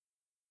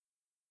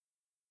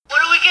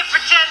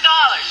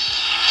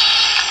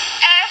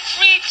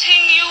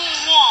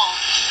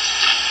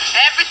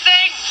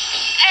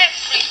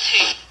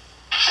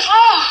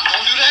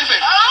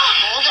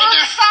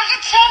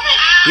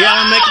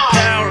Yeah, we're making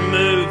power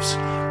moves,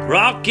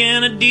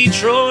 rocking a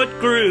Detroit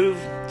groove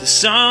to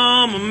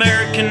some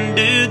American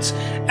dudes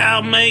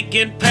out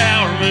making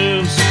power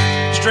moves.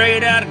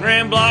 Straight out of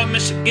Grand Block,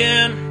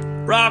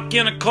 Michigan,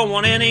 rocking a cold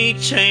one in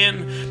each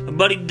hand. My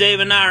buddy Dave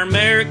and I are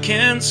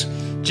Americans,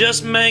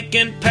 just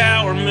making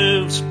power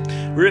moves,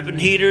 ripping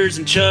heaters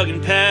and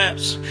chugging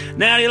paps.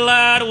 Natty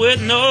light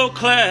with no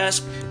class,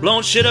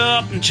 blowing shit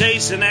up and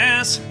chasing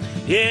ass.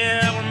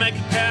 Yeah, we're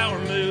making power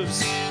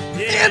moves.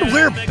 Yeah, And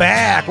we're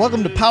back.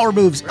 Welcome to Power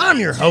Moves. I'm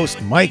your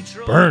host, Mike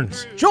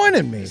Burns.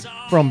 Joining me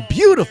from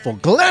beautiful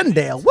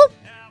Glendale, whoop,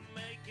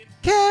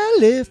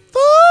 California.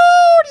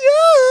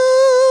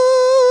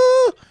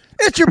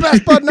 It's your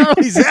best bud,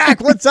 Gnarly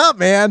Zach. What's up,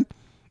 man?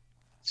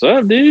 What's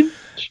up, dude?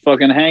 Just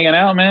fucking hanging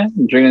out, man.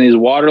 I'm drinking these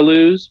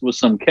Waterloos with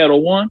some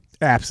Kettle One.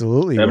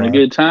 Absolutely. Having a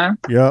good time.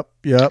 Yep.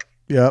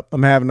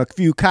 I'm having a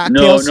few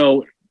cocktails.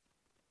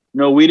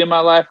 No weed in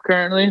my life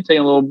currently. Taking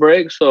a little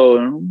break,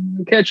 so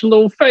catch a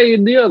little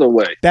fade the other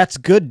way. That's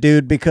good,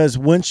 dude, because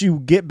once you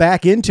get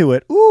back into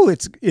it,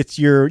 it's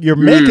you're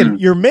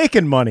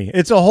making money.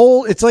 It's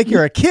like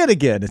you're a kid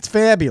again. It's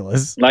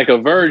fabulous. Like a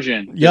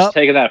virgin. Yep. Just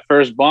taking that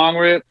first bong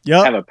rip.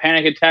 Yep. Have a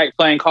panic attack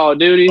playing Call of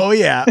Duty. Oh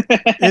yeah.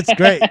 It's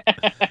great.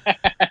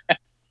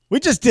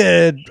 We just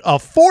did a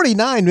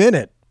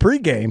 49-minute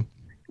pregame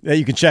that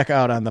you can check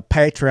out on the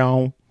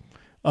Patreon.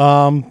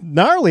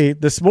 Gnarly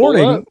this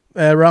morning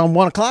at around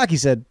 1:00, he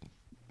said,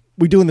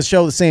 "We doing the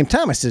show at the same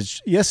time?" I said,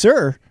 "Yes,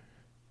 sir."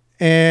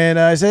 And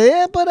I said,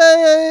 "Yeah, but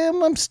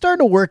I'm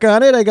starting to work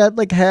on it. I got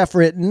like half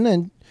written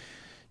and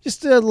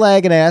just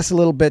lagging ass a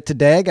little bit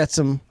today. I got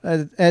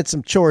I had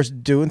some chores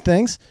doing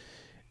things."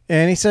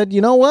 And he said, "You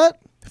know what?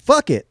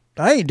 Fuck it.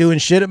 I ain't doing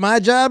shit at my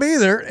job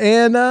either."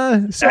 And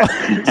so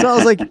I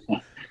was like,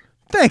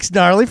 "Thanks,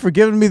 Gnarly, for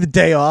giving me the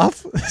day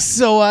off."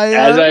 So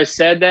as I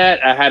said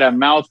that, I had a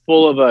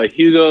mouthful of a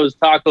Hugo's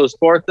Tacos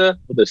Torta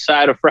with a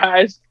side of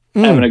fries,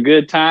 having a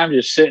good time,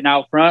 just sitting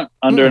out front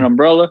under an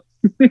umbrella.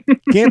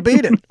 Can't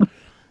beat it.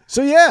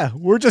 So yeah,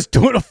 we're just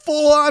doing a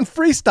full-on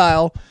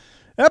freestyle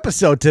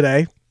episode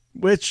today,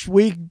 which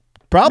we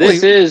probably...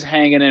 This is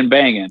hanging and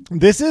banging.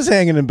 This is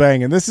hanging and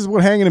banging. This is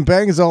what hanging and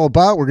banging is all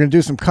about. We're going to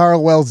do some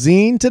Carl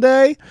Zine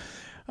today.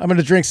 I'm going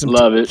to drink some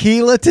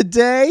tequila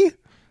today.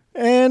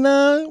 And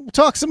we'll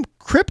talk some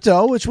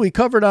crypto, which we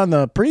covered on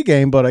the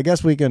pregame, but I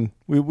guess we do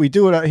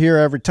it out here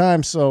every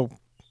time. So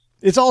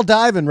it's all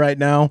diving right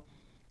now.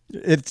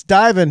 It's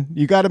diving.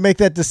 You got to make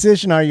that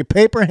decision. Are you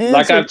paper hands?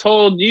 Like I've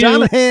told you,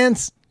 diamond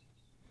hands.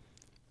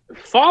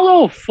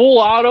 Follow Full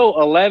Auto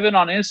 11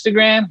 on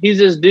Instagram. He's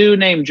this dude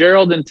named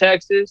Gerald in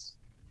Texas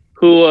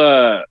who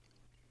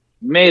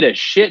made a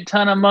shit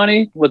ton of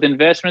money with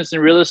investments in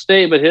real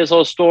estate. But his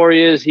whole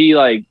story is he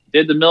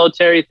did the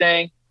military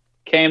thing,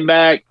 came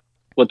back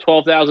with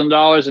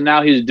 $12,000, and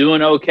now he's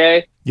doing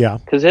okay. Yeah.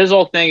 Because his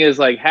whole thing is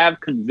have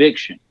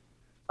conviction,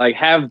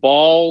 have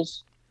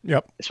balls.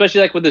 Yep.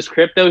 Especially with this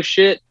crypto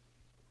shit.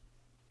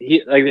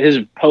 He his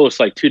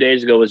post 2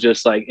 days ago was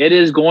just it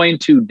is going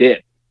to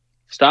dip.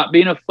 Stop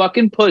being a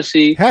fucking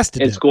pussy.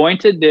 It's going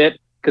to dip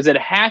because it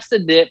has to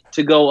dip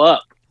to go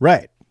up.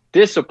 Right.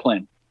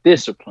 Discipline.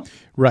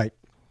 Right.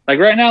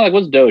 Right now,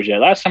 what's Doja?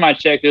 Last time I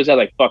checked, it was at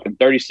fucking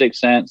 36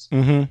 cents.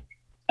 Mm-hmm.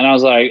 And I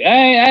was like,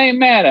 hey, I ain't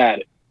mad at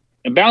it.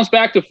 And bounce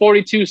back to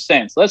 42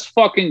 cents. Let's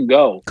fucking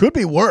go. Could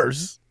be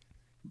worse.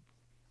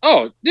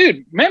 Oh,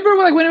 dude. Remember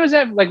when it was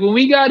at, when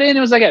we got in,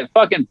 it was at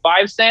fucking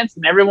 5 cents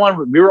and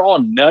we were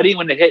all nutty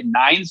when it hit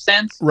 9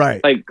 cents.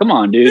 Right. Come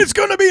on, dude. It's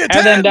going to be a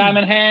 10. Have them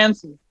diamond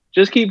hands.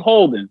 Just keep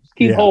holding.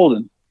 Keep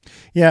holding.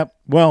 Yeah.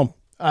 Well,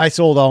 I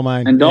sold all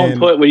mine. And don't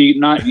put what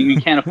you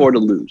can't afford to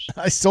lose.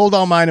 I sold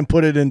all mine and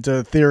put it into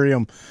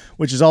Ethereum,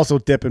 which is also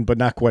dipping, but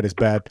not quite as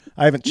bad.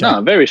 I haven't checked.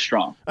 No, very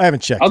strong. I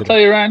haven't checked. I'll tell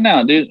you right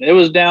now, dude. It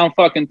was down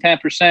fucking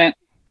 10%.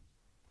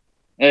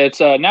 It's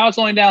now it's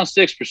only down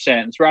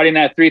 6%. It's riding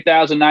at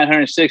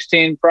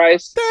 3,916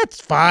 price.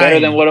 That's fine. Better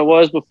than what it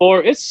was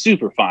before. It's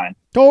super fine.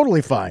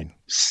 Totally fine.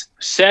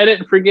 Set it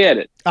and forget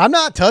it. I'm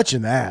not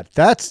touching that.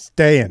 That's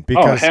staying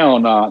because hell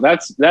no.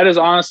 That is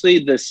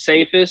honestly the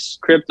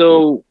safest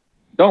crypto.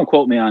 Don't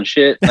quote me on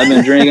shit. I've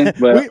been drinking,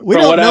 but we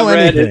from don't what know I've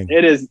read, anything.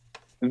 it is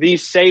the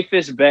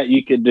safest bet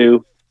you could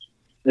do.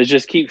 Is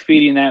just keep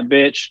feeding that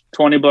bitch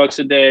 $20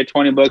 a day,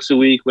 $20 a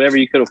week, whatever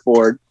you could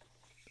afford.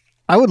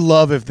 I would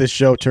love if this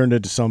show turned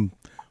into some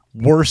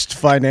worst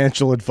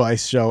financial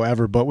advice show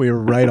ever, but we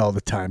were right all the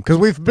time because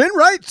we've been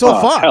right so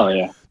far. Hell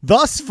yeah.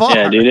 Thus far.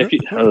 Yeah, dude.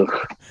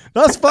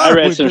 Thus far. I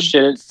read some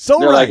shit. So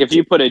They're right. if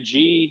you put a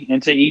G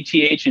into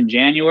ETH in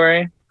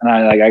January, and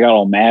I got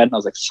all mad, and I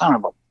was like, son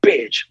of a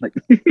bitch.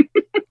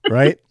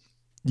 Right?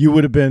 You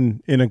would have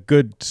been in a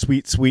good,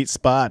 sweet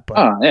spot. But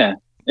oh, yeah.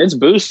 It's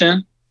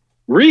boosting.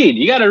 Read.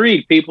 You got to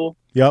read, people.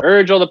 Yep.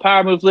 Urge all the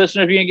Power Move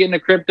listeners, if you ain't getting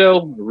into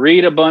crypto,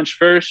 read a bunch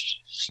first.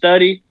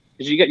 Study.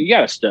 Because you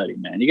got to study,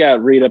 man. You got to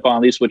read up on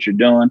at least what you're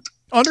doing.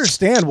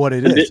 Understand what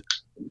it is.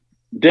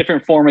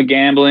 Different form of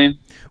gambling.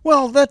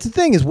 Well, that's the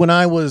thing is when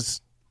I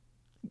was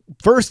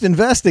first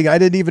investing, I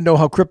didn't even know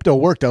how crypto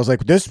worked. I was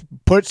like, just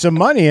put some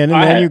money in,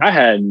 and I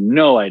had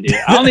no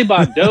idea. I only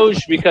bought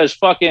Doge because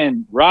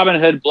fucking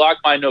Robinhood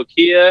blocked my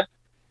Nokia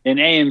and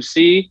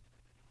AMC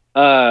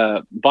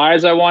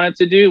buys I wanted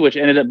to do, which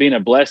ended up being a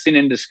blessing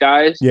in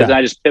disguise because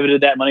I just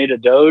pivoted that money to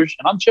Doge,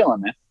 and I'm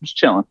chilling, man. I'm just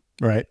chilling.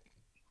 Right.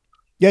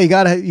 Yeah, you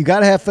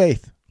gotta have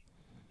faith.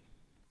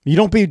 You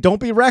don't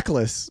be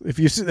reckless. If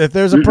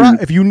there's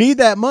if you need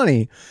that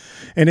money,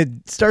 and it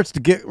starts to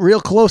get real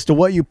close to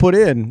what you put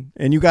in,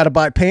 and you got to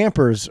buy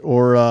Pampers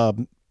or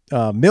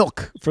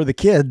milk for the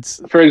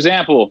kids. For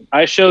example,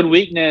 I showed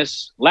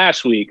weakness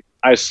last week.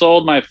 I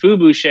sold my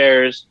Fubo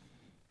shares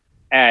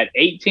at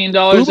 $18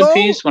 a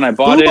piece when I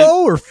bought Fubo it.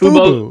 Or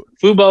Fubo?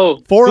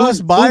 Fubo. For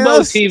us, by Fubo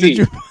us?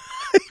 TV.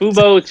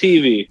 Fubo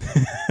TV.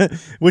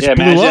 Which yeah,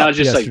 blew man. I up was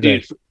just yesterday.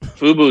 like, dude,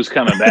 Fubo's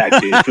coming back,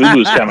 dude.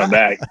 Fubo's coming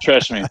back.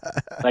 Trust me.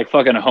 Like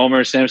fucking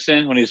Homer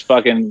Simpson when he's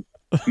fucking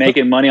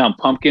making money on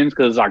pumpkins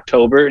because it's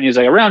October, and he's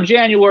like, around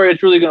January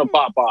it's really gonna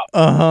pop.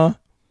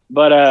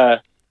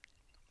 But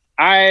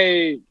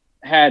I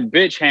had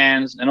bitch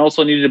hands and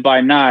also needed to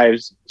buy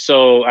knives,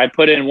 so I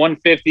put in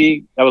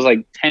 150. That was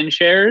like 10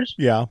 shares.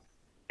 Yeah.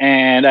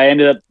 And I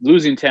ended up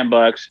losing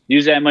 $10.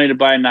 Used that money to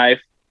buy a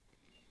knife,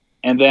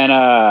 and then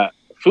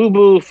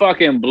Fubo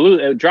fucking blew.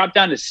 It dropped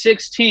down to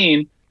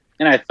 16,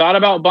 and I thought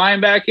about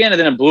buying back in, and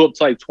then it blew up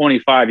to like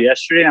 25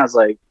 yesterday. And I was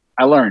like,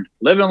 I learned,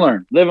 live and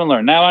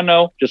learn. Now I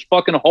know, just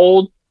fucking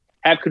hold,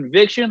 have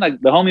conviction, like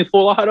the homie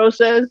Full Auto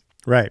says.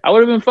 Right. I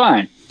would have been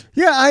fine.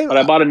 Yeah, but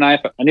I bought a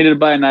knife. I needed to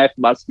buy a knife.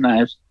 Bought some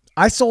knives.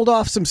 I sold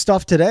off some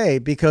stuff today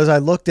because I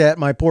looked at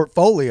my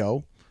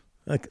portfolio.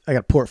 Like I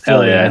got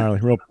portfolio. Hell yeah.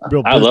 Real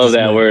I love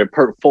that word,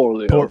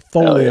 portfolio.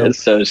 Portfolio.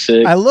 It's so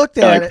sick. I looked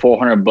at like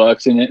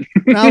 $400 in it.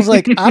 And I was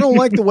like, I don't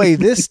like the way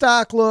this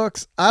stock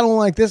looks. I don't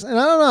like this. And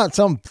I'm not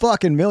some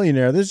fucking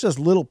millionaire. There's just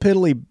little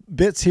piddly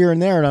bits here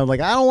and there. And I was like,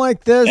 I don't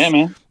like this. Yeah,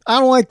 man. I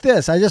don't like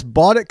this. I just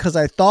bought it because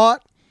I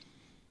thought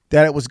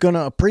that it was going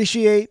to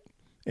appreciate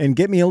and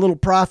get me a little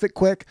profit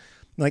quick.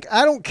 Like,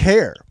 I don't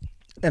care.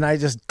 And I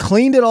just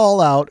cleaned it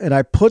all out, and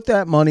I put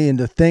that money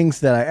into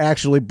things that I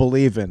actually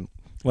believe in,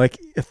 like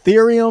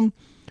Ethereum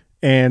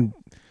and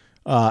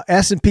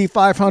S&P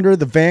 500,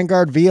 the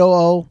Vanguard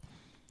VOO.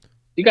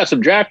 You got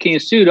some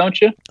DraftKings too,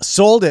 don't you?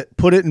 Sold it,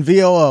 put it in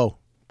VOO.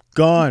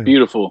 Gone.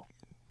 Beautiful.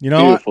 You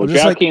know, beautiful.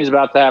 DraftKings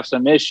about to have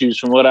some issues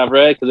from what I've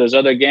read because there's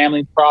other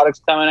gambling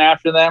products coming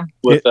after them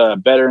with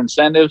better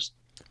incentives.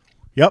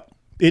 Yep.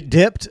 It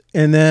dipped,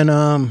 and then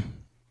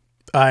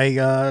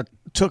I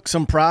took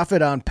some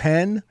profit on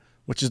Penn,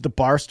 which is the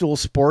Barstool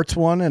Sports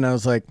one, and I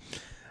was like,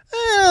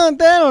 I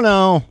don't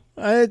know.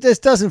 It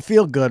just doesn't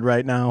feel good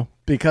right now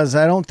because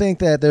I don't think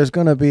that there's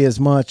going to be as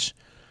much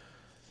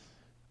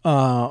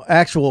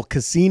actual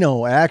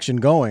casino action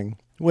going,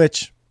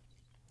 which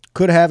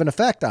could have an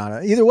effect on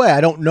it. Either way,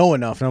 I don't know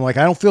enough, and I'm like,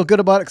 I don't feel good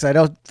about it because I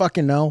don't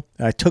fucking know.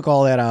 And I took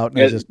all that out.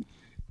 And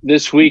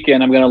this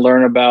weekend, I'm going to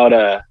learn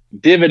about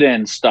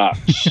dividend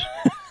stocks.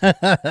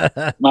 my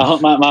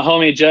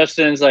homie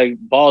Justin's like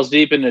balls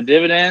deep into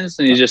dividends,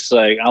 and he's just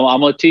like,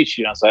 I'm gonna teach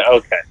you. I was like,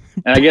 okay.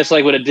 And I guess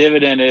like what a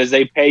dividend is,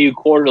 they pay you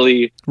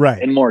quarterly,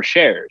 right, in more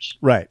shares,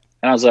 right.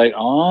 And I was like,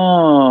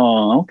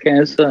 oh, okay.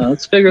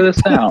 Let's figure this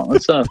out.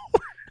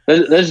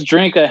 Let's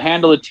drink a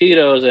handle of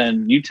Tito's,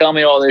 and you tell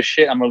me all this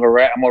shit. I'm gonna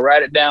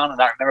write it down, and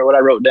I remember what I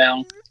wrote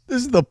down.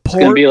 This is the It's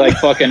gonna be like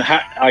fucking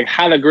like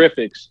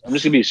hieroglyphics. I'm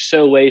just gonna be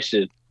so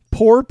wasted.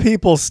 Poor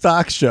people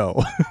stock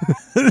show.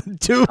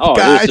 Two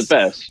guys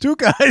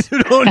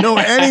who don't know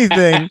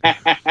anything,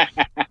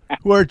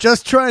 who are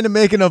just trying to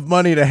make enough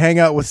money to hang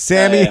out with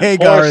Sammy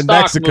Hagar in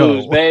Mexico.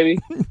 Moves, baby.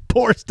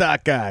 Poor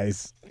stock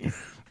guys.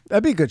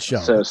 That'd be a good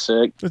show. So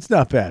sick. It's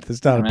not bad.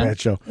 It's not a bad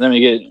show. Let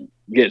me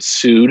get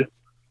sued.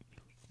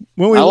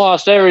 I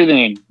lost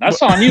everything.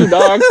 That's on you,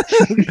 dog.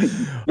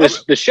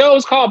 The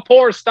show's called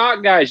Poor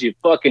Stock Guys, you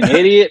fucking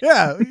idiot.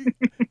 Yeah.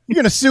 You're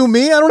going to sue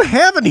me? I don't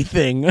have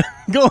anything.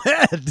 Go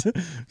ahead.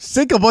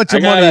 Sink a bunch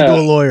of money into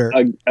a lawyer.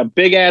 A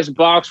big-ass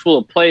box full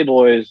of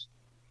Playboys.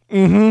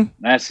 Mm-hmm.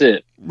 That's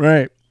it.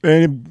 Right.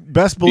 And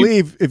best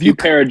believe if you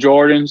pair of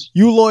Jordans,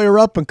 you lawyer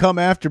up and come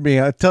after me,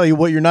 I tell you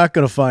what you're not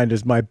going to find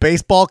is my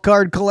baseball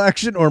card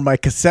collection or my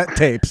cassette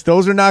tapes.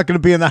 Those are not going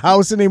to be in the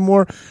house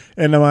anymore,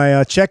 and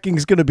my checking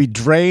is going to be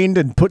drained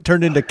and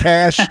turned into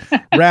cash,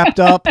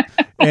 wrapped up,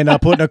 and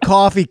put in a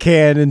coffee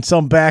can in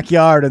some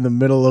backyard in the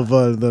middle of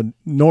the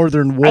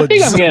northern woods. I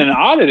think I'm getting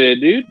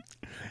audited, dude.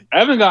 I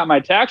haven't got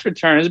my tax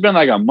return. It's been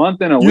like a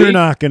month and a week. You're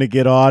not going to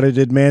get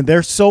audited, man.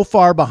 They're so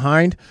far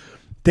behind.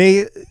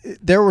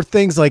 There were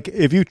things like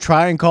if you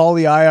try and call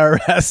the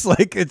IRS,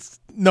 like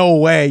it's no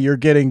way you're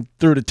getting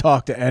through to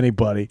talk to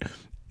anybody.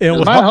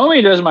 My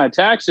homie does my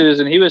taxes,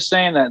 and he was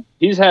saying that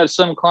he's had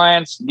some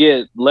clients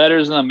get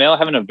letters in the mail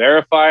having to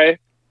verify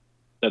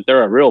that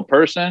they're a real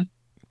person,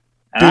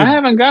 and dude, I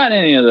haven't gotten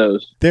any of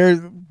those. They're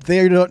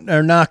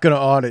not going to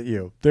audit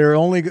you.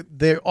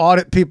 They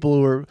audit people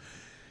who are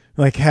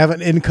like have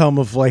an income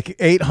of like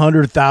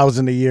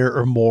 $800,000 a year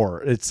or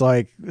more. It's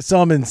like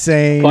some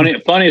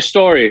insane. Funny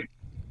story.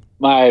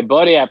 my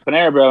buddy at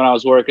Panera Bread when I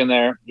was working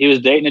there, he was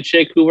dating a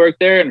chick who worked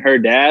there, and her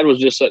dad was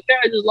just like, yeah,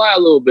 just lie a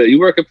little bit. You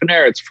work at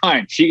Panera, it's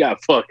fine. She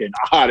got fucking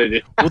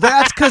audited. Well,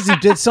 that's because you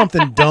did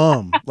something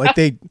dumb. Like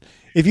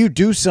if you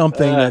do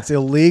something that's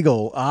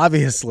illegal,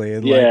 obviously.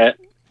 Yeah.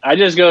 I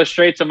just go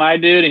straight to my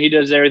dude, and he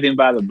does everything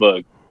by the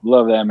book.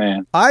 Love that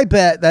man. I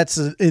bet that's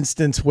an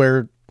instance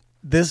where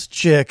this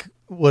chick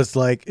was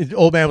like,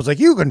 old man was like,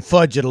 you can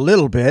fudge it a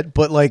little bit,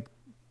 but like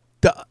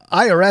the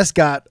IRS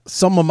got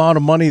some amount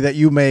of money that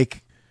you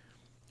make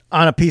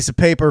on a piece of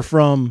paper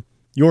from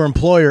your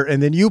employer,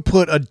 and then you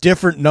put a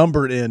different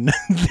number in.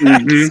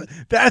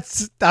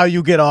 That's how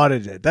you get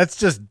audited. That's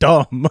just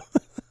dumb.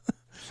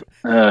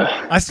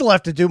 I still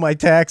have to do my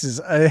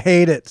taxes. I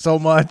hate it so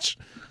much.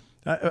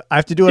 I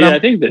have to do it. Yeah, I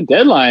think the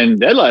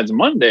deadline's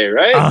Monday,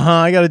 right?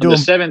 I got to do the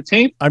them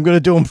 17th. I'm going to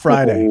do them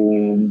Friday.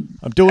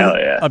 I'm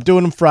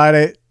doing them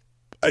Friday.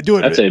 I do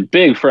it. That's a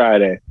big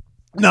Friday.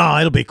 No,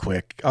 it'll be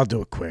quick. I'll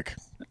do it quick.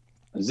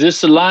 Is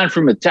this a line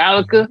from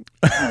Metallica?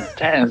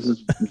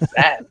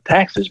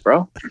 Taxes,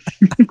 bro.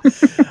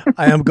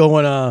 I'm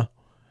going out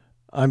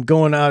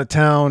of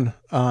town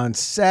on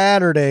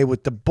Saturday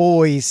with the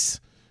boys.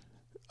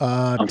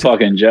 I'm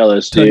fucking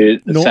jealous,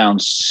 dude. It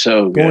sounds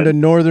so good. Going to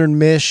Northern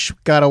Mish.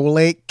 Got a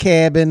lake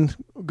cabin.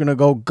 We're gonna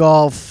go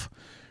golf.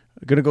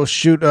 We're gonna go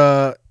shoot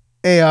ARs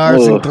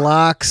and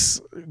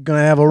Glocks.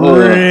 Gonna have a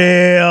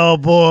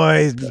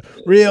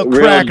real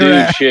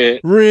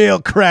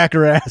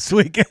cracker ass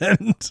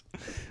weekend.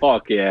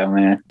 Fuck yeah,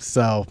 man.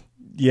 So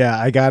yeah,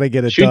 I gotta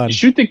get it done.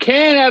 Shoot the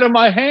can out of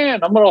my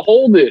hand. I'm gonna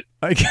hold it.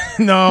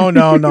 No.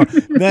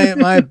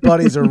 My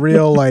buddies are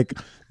real like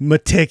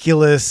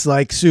meticulous,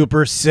 like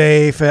super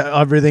safe,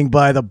 everything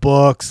by the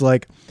books.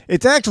 Like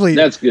that's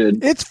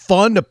good. It's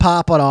fun to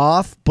pop it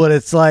off, but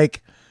it's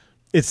like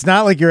it's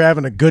not like you're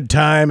having a good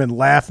time and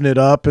laughing it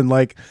up and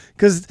like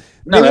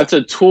that's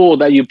a tool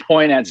that you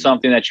point at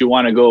something that you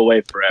want to go away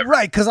forever.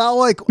 Right, because I'll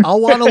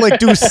want to like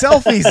do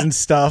selfies and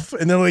stuff,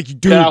 and then like,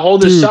 dude, can I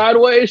hold it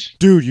sideways?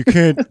 Dude, you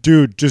can't,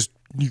 you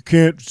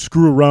can't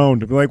screw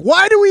around. I'm like,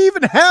 why do we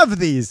even have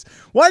these?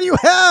 Why do you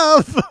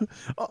have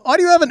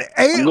an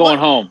A? I'm going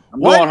home.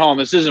 Going home.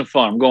 This isn't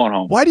fun. I'm going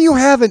home. Why do you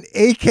have an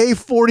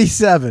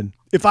AK-47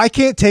 if I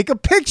can't take a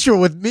picture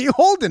with me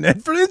holding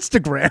it for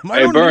Instagram?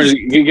 Hey, Burns,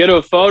 you get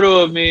a photo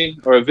of me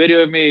or a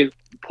video of me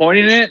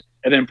pointing it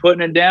and then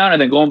putting it down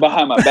and then going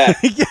behind my back.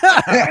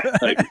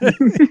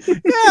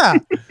 Yeah.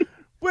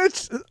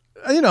 Which,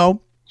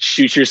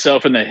 shoot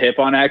yourself in the hip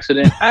on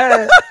accident.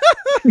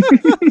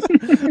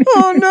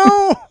 Oh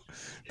no!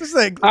 Just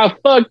like I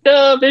fucked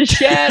up and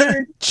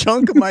shattered.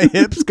 Chunk of my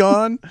hips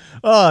gone.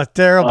 Oh,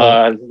 terrible!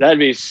 That'd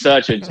be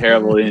such a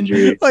terrible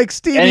injury. Like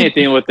Stevie,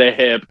 anything with the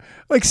hip.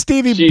 Like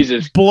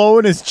Stevie,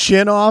 blowing his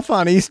chin off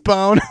on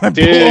Eastbound. I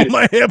blew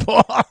my hip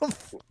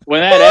off.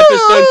 When that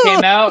episode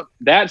came out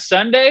that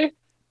Sunday,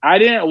 I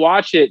didn't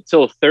watch it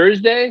till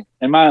Thursday,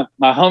 and my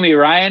homie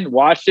Ryan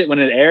watched it when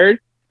it aired.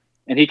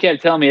 And he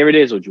kept telling me every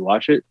day, did you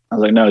watch it? I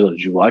was like, no.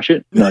 Did you watch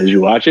it? No, did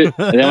you watch it?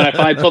 And then when I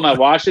finally told him I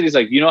watched it, he's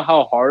like, you know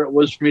how hard it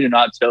was for me to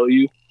not tell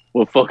you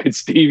what fucking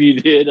Stevie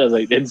did? I was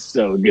like, it's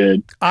so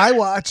good. I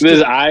watched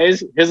his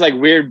eyes, his like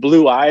weird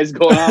blue eyes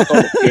going off,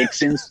 all the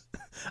fixins.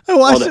 I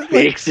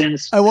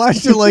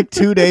watched it like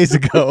 2 days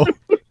ago.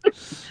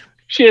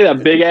 She had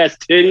that big ass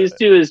titties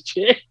to his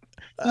chick.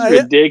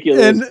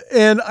 Ridiculous.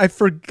 And I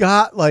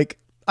forgot, like,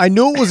 I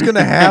knew it was going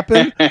to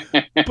happen,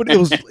 but it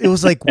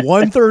was like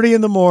 1:30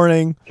 in the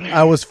morning.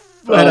 I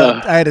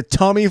had a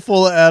tummy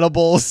full of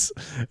edibles,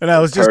 and I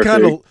was just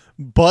kind of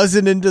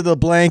buzzing into the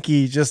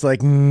blankie, just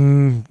like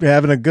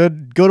having a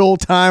good old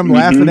time,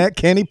 laughing at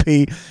Kenny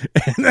P.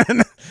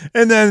 And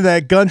then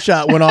that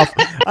gunshot went off.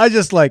 I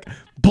just like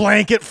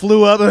blanket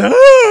flew up.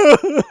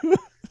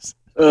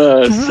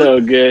 It's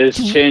so good.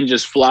 His chin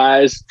just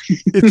flies.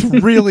 It's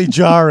really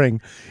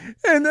jarring,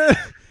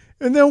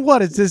 And then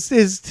what? It's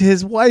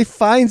his wife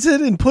finds it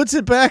and puts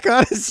it back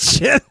on his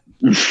chin.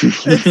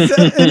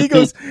 And he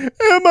goes, am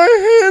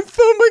I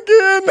handsome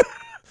again?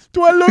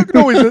 Do I look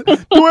good?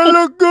 Do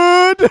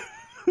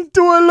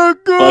I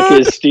look good? Fuck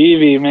is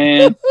Stevie,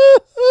 man.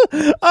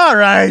 All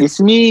right. It's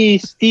me,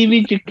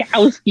 Stevie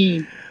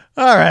Jakowski.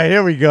 All right,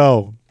 here we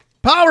go.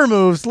 Power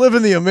Moves,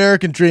 Living the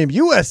American Dream,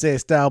 USA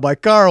Style by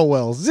Carl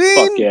Wells.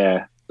 Zine. Fuck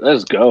yeah.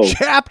 Let's go.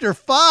 Chapter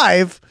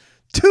 5,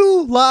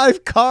 2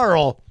 Live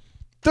Carl.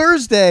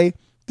 Thursday,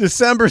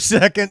 December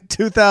 2nd,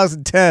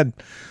 2010.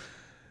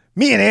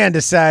 Me and Ann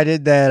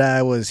decided that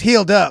I was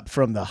healed up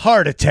from the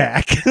heart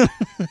attack. And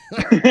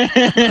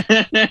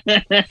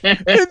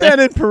then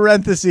in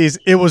parentheses,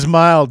 it was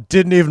mild.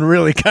 Didn't even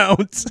really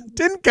count.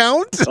 Didn't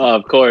count? Oh,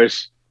 of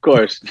course.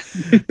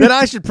 Then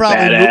I should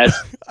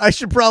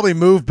probably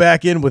move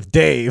back in with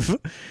Dave.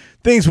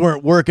 Things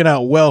weren't working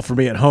out well for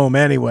me at home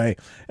anyway.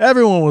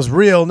 Everyone was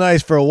real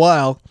nice for a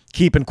while,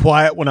 keeping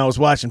quiet when I was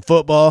watching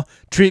football,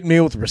 treating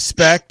me with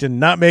respect, and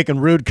not making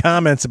rude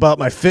comments about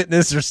my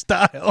fitness or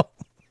style.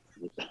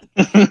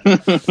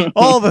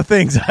 All the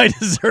things I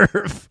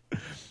deserve.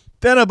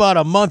 Then about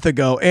a month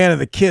ago, Anna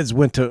and the kids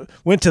went to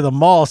the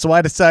mall, so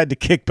I decided to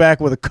kick back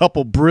with a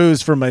couple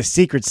brews from my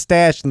secret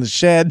stash in the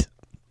shed.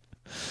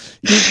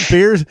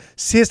 Beers.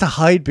 He has to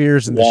hide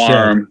beers in the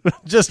shed.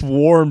 Just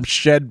warm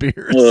shed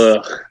beers.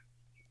 Ugh.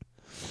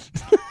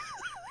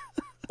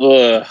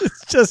 Ugh.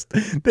 It's just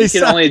you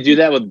can only do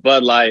that with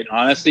Bud Light.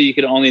 Honestly, you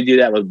can only do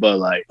that with Bud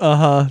Light.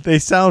 They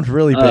sound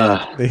really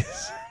bad.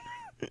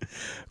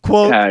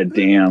 Quote, God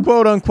damn.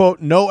 Quote unquote,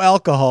 no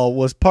alcohol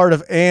was part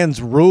of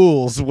Ann's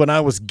rules when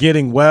I was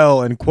getting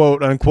well and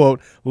quote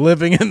unquote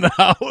living in the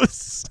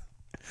house.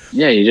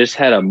 Yeah, you just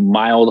had a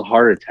mild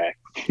heart attack.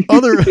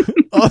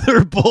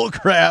 Other bull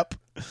crap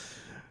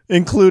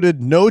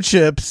included no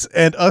chips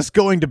and us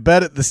going to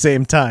bed at the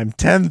same time,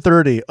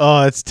 10:30.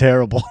 Oh, it's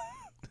terrible.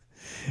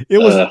 It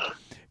was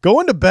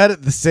going to bed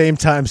at the same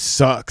time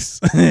sucks.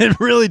 It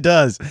really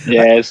does.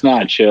 Yeah, it's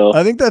not chill.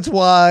 I think that's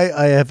why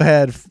I have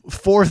had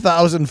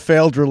 4,000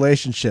 failed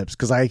relationships,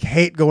 because I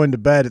hate going to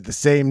bed at the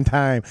same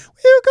time.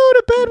 Will you go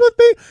to bed with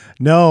me?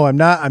 No, I'm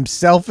not. I'm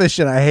selfish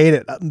and I hate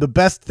it. The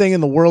best thing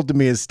in the world to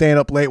me is staying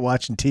up late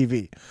watching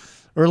TV.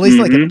 Or at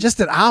least just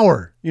an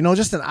hour,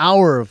 just an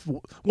hour of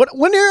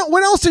when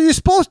else are you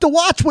supposed to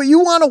watch what you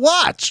want to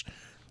watch?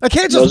 I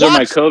can't just Those are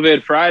my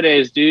COVID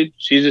Fridays, dude.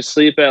 She's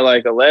asleep at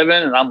like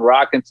 11 and I'm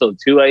rocking till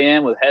 2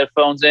 a.m. with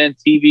headphones in,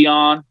 TV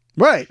on.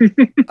 Right.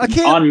 I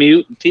can't on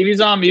mute.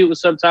 TV's on mute with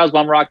subtitles, but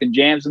I'm rocking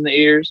jams in the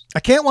ears. I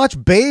can't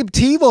watch Babe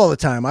TiVo all the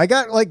time. I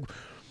got like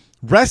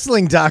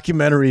wrestling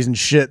documentaries and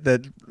shit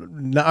that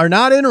are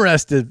not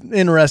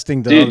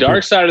interesting to Dude,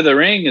 Dark Side of the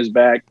Ring is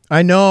back.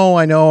 I know.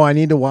 I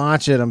need to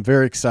watch it. I'm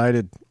very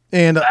excited.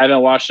 And I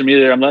haven't watched them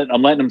either. I'm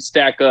letting them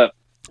stack up.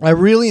 I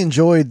really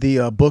enjoyed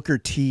the Booker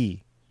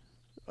T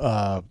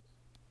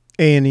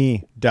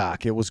A&E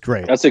doc. It was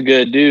great. That's a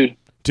good dude.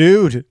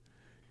 Dude,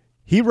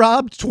 he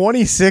robbed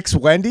 26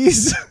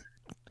 Wendy's.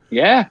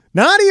 Yeah.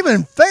 Not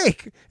even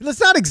fake. It's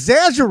not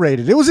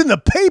exaggerated. It was in the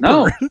paper.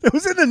 No. It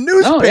was in the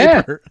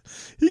newspaper. Yeah.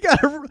 He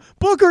got a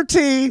Booker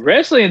T.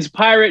 Wrestling's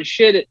pirate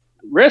shit.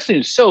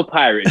 Wrestling's so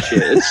pirate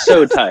shit. It's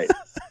so tight.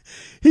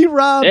 He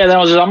robbed. Yeah,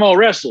 I'm going to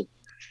wrestle.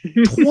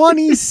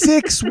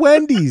 26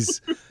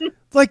 Wendy's.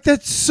 Like,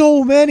 that's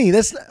so many.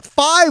 That's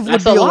 5 would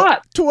That's be a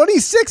lot.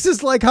 26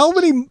 is like how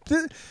many?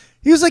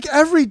 He was like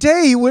every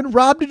day he went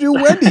rob to do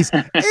Wendy's.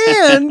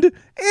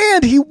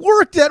 and he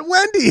worked at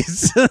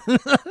Wendy's.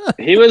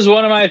 He was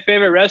one of my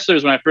favorite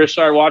wrestlers when I first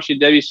started watching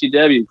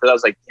WCW, because I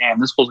was like, damn,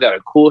 this fool's got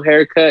a cool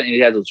haircut and he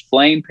has those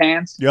flame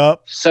pants.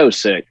 Yup. So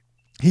sick.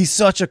 He's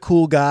such a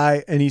cool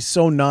guy and he's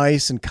so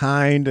nice and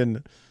kind,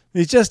 and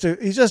he's just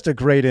a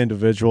great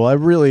individual. I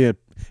really,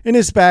 and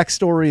his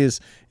backstory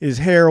is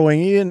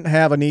harrowing. He didn't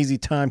have an easy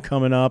time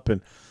coming up,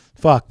 and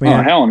fuck, man.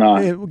 Oh, hell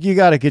no. You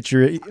got to get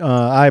your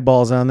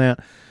eyeballs on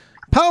that.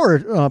 Power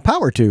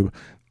tube.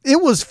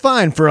 It was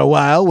fine for a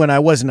while when I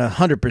wasn't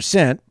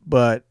 100%,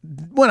 but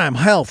when I'm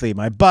healthy,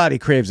 my body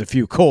craves a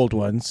few cold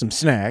ones, some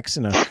snacks,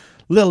 and a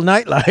little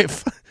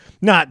nightlife.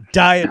 Not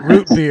diet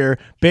root beer,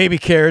 baby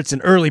carrots,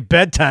 and early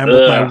bedtime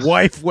with my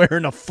wife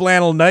wearing a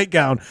flannel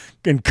nightgown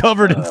and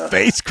covered in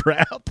face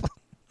crap.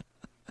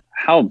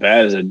 How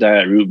bad is a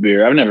diet root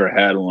beer? I've never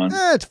had one.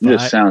 It's fine.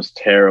 This sounds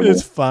terrible.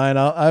 It's fine.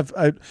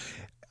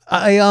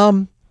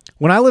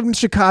 When I lived in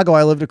Chicago,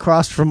 I lived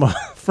across from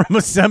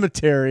a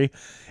cemetery,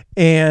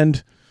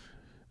 and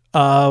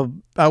I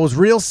was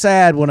real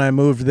sad when I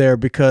moved there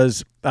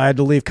because I had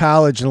to leave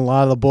college, and a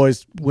lot of the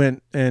boys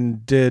went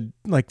and did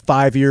like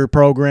 5-year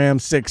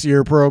programs,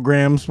 6-year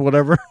programs,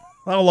 whatever,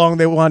 how long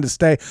they wanted to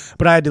stay.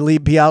 But I had to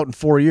be out in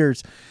 4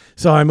 years.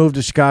 So I moved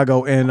to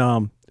Chicago,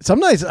 and some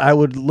nights I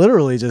would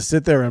literally just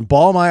sit there and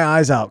bawl my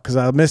eyes out because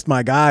I missed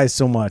my guys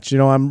so much.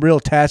 I'm real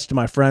attached to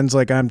my friends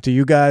like I'm to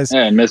you guys.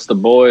 Yeah, I miss the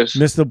boys.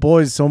 Miss the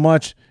boys so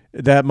much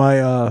that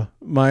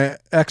my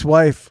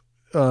ex-wife,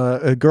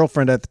 a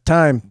girlfriend at the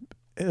time,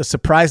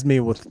 surprised me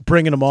with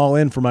bringing them all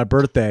in for my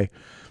birthday.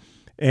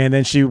 And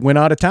then she went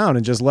out of town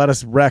and just let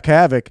us wreak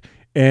havoc.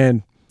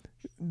 And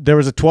there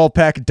was a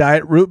 12-pack of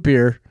diet root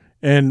beer.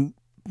 And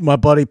my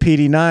buddy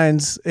PD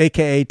Nines,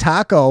 a.k.a.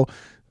 Taco,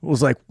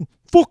 was like,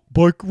 fuck,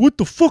 Mike, what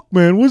the fuck,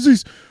 man? What are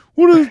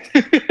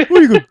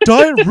you going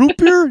diet root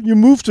beer? You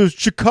moved to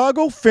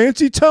Chicago,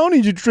 fancy town,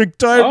 and you drink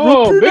diet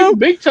root beer now?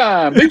 Big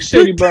time. Big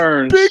city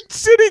burns. Big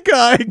city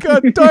guy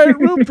got diet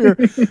root beer.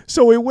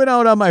 So we went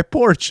out on my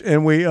porch,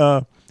 and we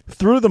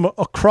threw them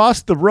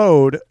across the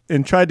road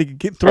and tried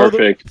to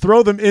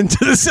throw them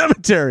into the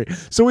cemetery.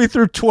 So we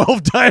threw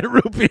 12 diet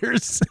root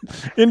beers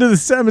into the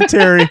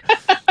cemetery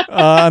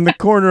on the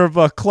corner of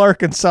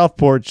Clark and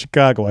Southport,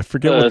 Chicago. I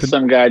forget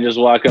some guy just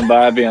walking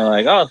by being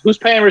like, "Oh, who's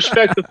paying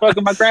respect to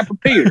fucking my grandpa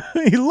Peter?"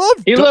 He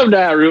loved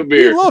diet root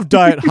beer. He loved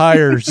diet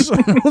hires.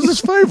 It was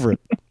his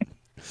favorite.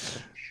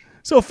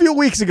 So a few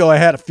weeks ago, I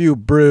had a few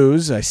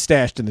brews I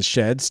stashed in the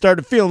shed,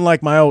 started feeling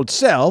like my old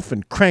self,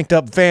 and cranked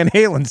up Van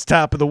Halen's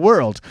Top of the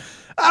World.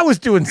 I was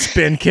doing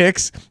spin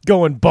kicks,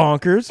 going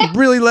bonkers,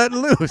 really letting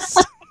loose.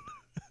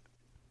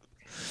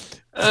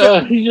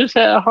 You just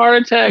had a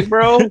heart attack,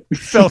 bro.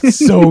 Felt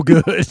so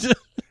good.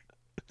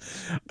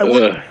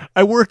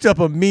 I worked up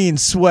a mean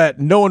sweat.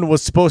 No one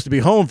was supposed to be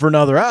home for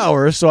another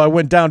hour, so I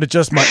went down to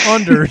just my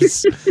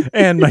unders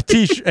and my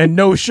t-shirt and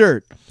no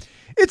shirt.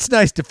 It's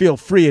nice to feel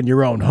free in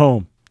your own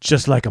home,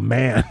 just like a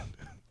man.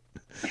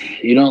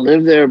 You don't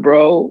live there,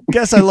 bro.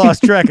 Guess I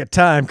lost track of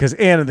time because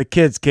Ann and the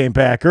kids came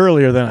back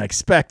earlier than I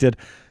expected.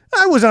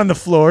 I was on the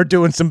floor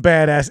doing some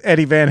badass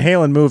Eddie Van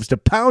Halen moves to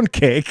Pound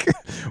Cake,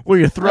 where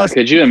you thrust.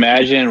 Could you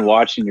imagine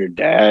watching your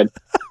dad?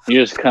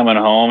 You're just coming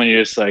home and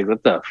you're just like,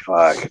 what the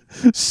fuck?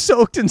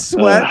 Soaked in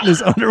sweat in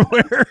his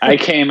underwear. I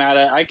came out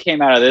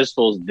of this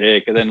fool's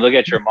dick, and then look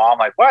at your mom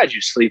like, why'd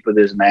you sleep with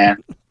this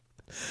man?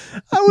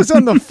 I was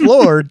on the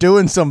floor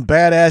doing some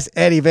badass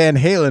Eddie Van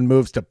Halen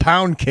moves to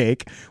Pound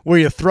Cake, where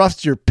you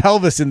thrust your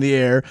pelvis in the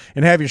air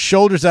and have your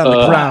shoulders on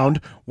the ground,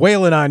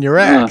 wailing on your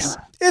axe.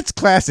 It's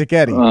classic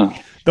Eddie.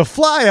 The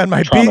fly on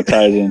my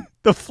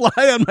the fly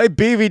on my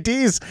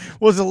BVDs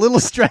was a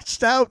little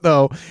stretched out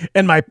though,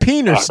 and my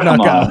peener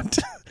snuck out.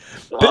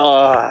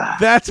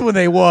 That's when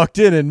they walked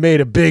in and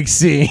made a big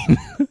scene.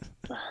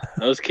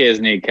 Those kids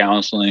need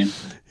counseling.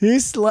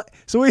 He's on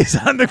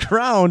the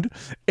ground,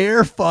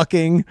 air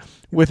fucking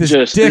with his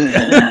dick.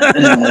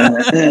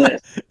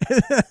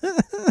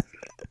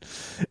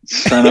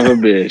 Son of a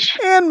bitch.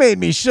 And made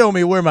me show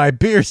me where my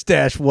beer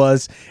stash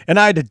was, and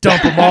I had to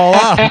dump them all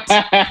out.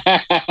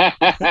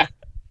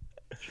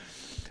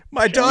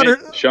 My daughter.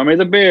 Show me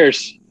the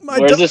beers.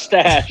 Where's the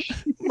stash?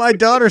 My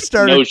daughter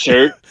started. No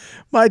shirt.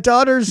 My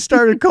daughter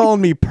started calling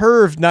me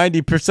perv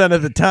 90%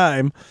 of the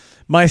time.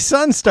 My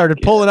son started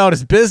pulling out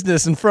his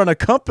business in front of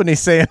company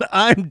saying,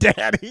 I'm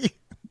daddy.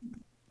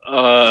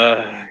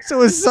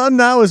 So his son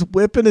now is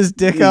whipping his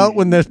dick out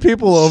when there's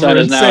people over son and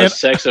is now saying, a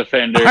sex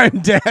offender. I'm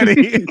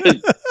daddy.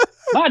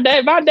 my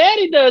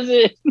daddy does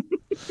it.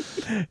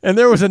 And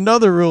there was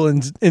another rule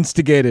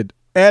instigated,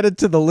 added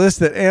to the list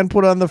that Ann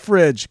put on the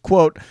fridge.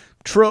 Quote,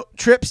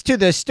 trips to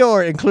the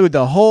store include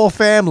the whole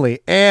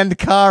family and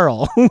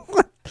Carl.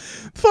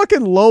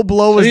 Fucking low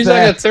blow is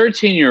that? He's like a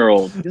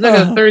 13-year-old. He's like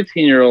a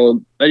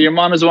 13-year-old that your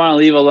mom doesn't want to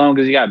leave alone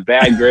because he got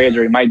bad grades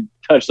or he might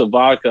touch the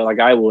vodka like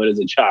I would as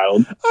a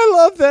child. I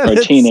love that. Or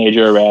a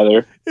teenager,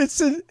 rather.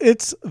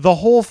 It's the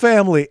whole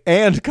family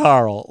and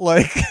Carl.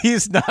 Like,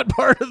 he's not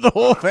part of the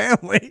whole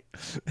family.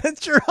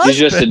 That's your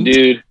husband.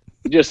 He's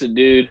just a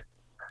dude.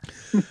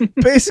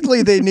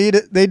 Basically,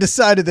 they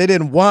decided they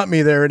didn't want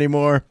me there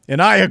anymore,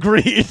 and I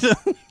agreed.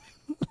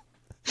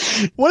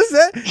 What is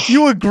that?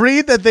 You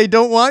agreed that they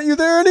don't want you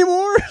there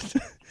anymore?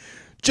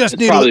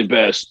 Probably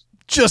best.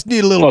 Just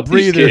need a little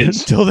breather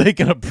until they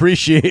can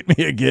appreciate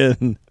me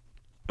again.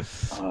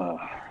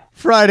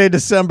 Friday,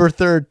 December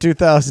 3rd,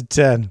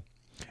 2010.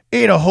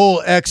 Ate a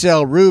whole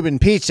XL Reuben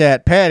pizza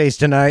at Patty's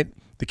tonight.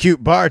 The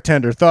cute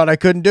bartender thought I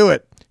couldn't do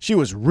it. She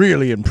was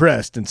really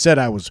impressed and said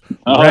I was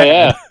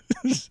rad.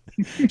 Yeah.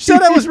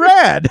 Said I was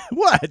rad.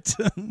 What?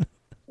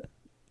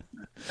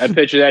 I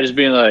picture that as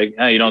being like,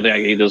 oh, you don't think I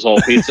can eat this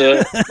whole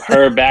pizza?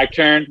 Her back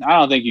turn, I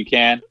don't think you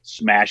can.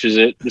 Smashes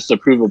it just to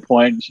prove a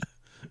point.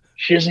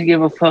 She doesn't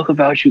give a fuck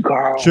about you,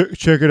 Carl.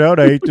 Check it out.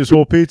 I ate this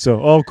whole pizza.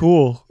 Oh,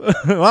 cool.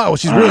 Wow,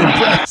 she's really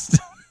impressed.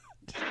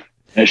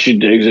 And she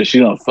digs it. She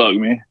don't fuck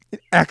me.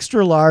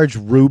 Extra large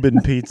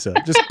Reuben pizza.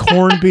 Just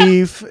corned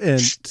beef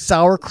and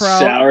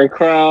sauerkraut.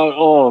 Sauerkraut.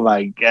 Oh,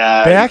 my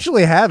God. They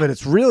actually have it.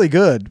 It's really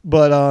good.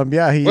 But,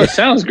 yeah. Well, it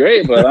sounds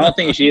great, but I don't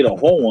think you should eat a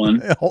whole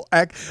one.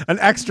 An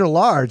extra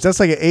large. That's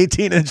like an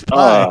 18-inch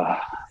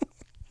pie.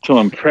 To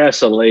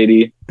impress a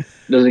lady.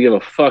 Doesn't give a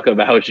fuck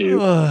about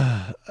you.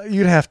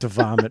 You'd have to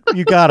vomit.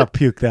 You got to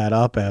puke that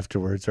up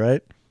afterwards,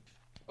 right?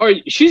 Or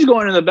she's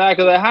going in the back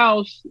of the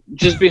house,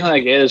 just being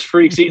like, "Yeah, this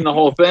freak's eating the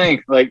whole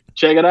thing. Like,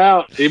 check it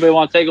out. Anybody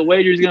want to take a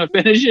wager? He's going to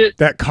finish it."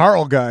 That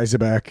Carl guy's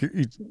back.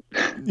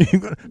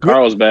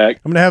 Carl's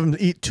back. I'm going to have him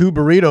eat 2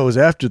 burritos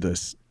after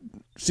this.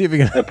 See if he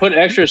can put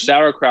extra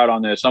sauerkraut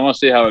on this. I want to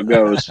see how it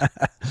goes.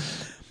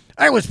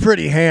 I was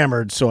pretty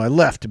hammered, so I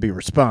left to be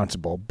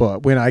responsible.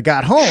 But when I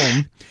got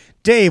home,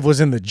 Dave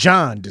was in the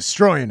John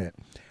destroying it.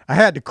 I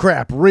had to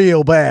crap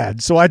real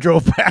bad, so I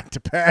drove back to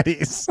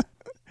Patty's.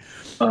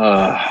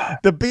 The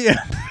BM.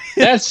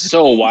 That's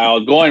so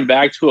wild. Going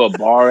back to a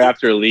bar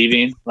after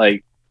leaving,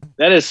 like,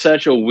 that is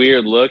such a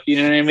weird look. You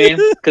know what I mean?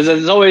 Because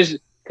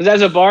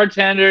as a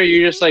bartender,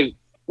 you're just like,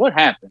 what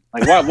happened?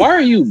 Like, why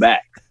are you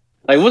back?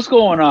 Like, what's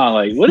going on?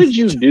 Like, what did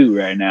you do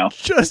right now?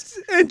 Just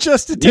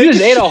to take you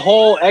just ate a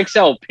whole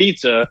XL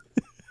pizza.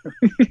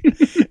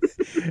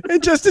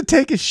 And just to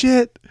take a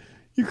shit.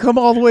 You come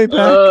all the way back.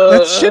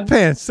 That's shit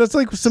pants. That's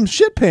like some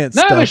shit pants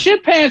stuff. No, but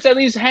shit pants at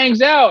least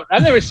hangs out.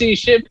 I've never seen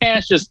shit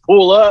pants just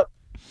pull up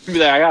and be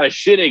like, I gotta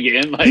shit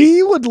again. Like,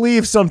 he would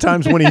leave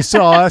sometimes when he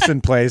saw us in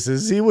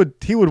places. He would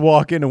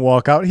walk in and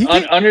walk out.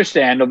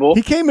 Understandable.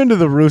 He came into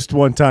the Roost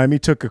one time. He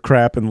took a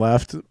crap and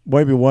left,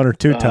 maybe 1 or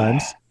 2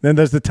 times. Then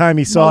there's the time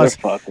he saw us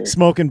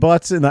smoking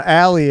butts in the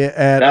alley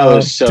at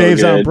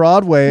Dave's on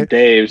Broadway.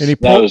 Dave's. And he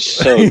that was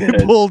so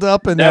good. He pulled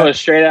up and that was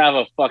straight out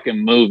of a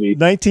fucking movie.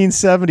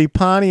 1970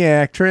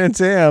 Pontiac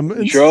Trans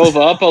Am. Drove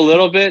up a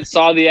little bit,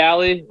 saw the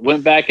alley,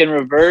 went back in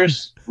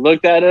reverse,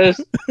 looked at us,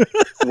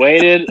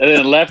 waited, and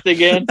then left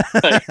again.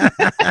 Like,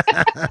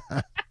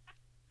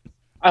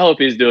 I hope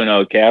he's doing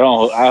okay.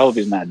 I hope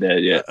he's not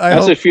dead yet.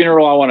 That's a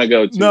funeral I want to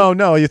go to.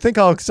 No. You think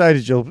how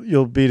excited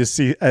you'll be to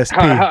see SP?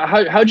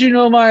 How'd you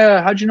know my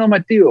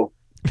tío?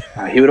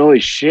 He would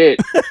always shit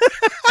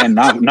and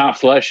not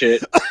flush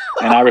it,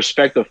 and I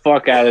respect the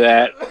fuck out of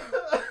that.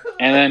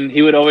 And then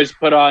he would always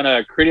put on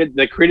the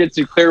Creedence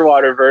and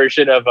Clearwater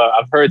version of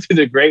I've heard through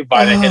the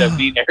grapevine and hit a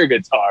mean air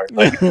guitar.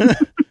 Like,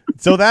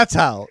 so that's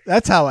how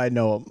I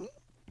know him.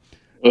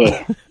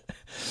 ugh.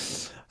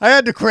 I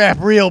had to crap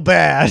real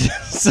bad,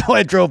 so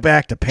I drove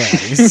back to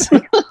Patty's.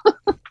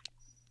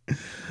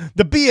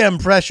 The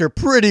BM pressure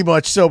pretty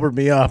much sobered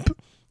me up.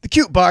 The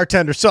cute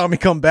bartender saw me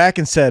come back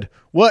and said,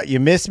 "What, you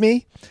miss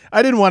me?"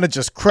 I didn't want to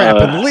just crap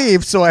and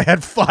leave, so I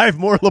had 5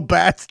 more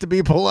Labatt's to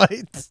be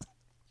polite.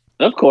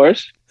 Of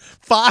course.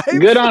 5?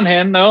 Good on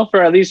him, though,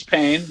 for at least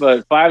paying,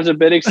 but 5's a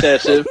bit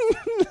excessive.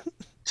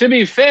 To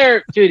be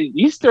fair, dude,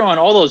 he's throwing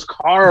all those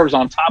carbs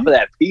on top of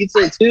that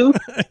pizza, too?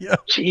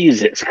 Yep.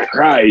 Jesus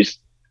Christ.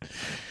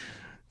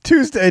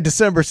 Tuesday,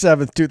 December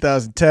 7th,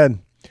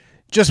 2010.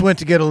 Just went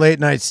to get a late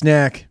night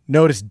snack.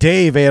 Noticed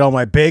Dave ate all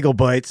my bagel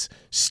bites.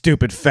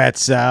 Stupid fat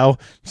sow.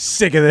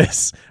 Sick of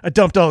this. I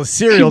dumped all the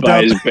cereal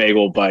down. His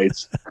bagel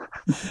bites.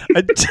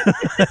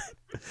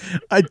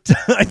 I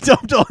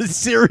dumped all the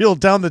cereal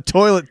down the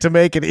toilet to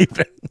make it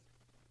even.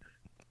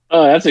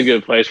 Oh, that's a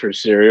good place for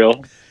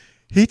cereal.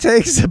 He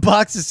takes a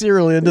box of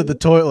cereal into the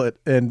toilet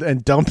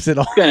and dumps it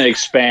all. It's going to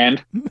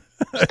expand.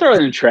 Just throw it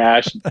in the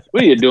trash.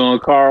 What are you doing,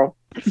 Carl?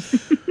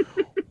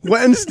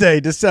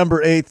 Wednesday,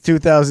 December 8th,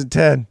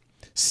 2010.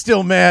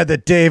 Still mad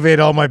that Dave ate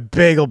all my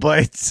bagel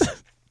bites.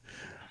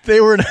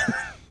 They were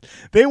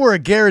a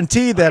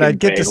guarantee that I'd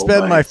get to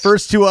spend my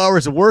first 2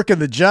 hours of work in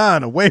the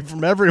John away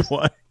from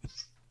everyone.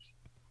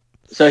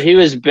 So he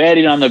was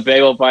betting on the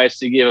bagel bites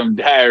to give him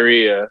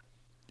diarrhea.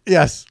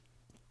 Yes.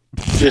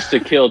 Just to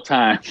kill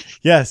time.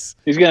 Yes.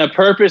 He's going to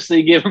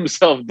purposely give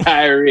himself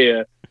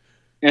diarrhea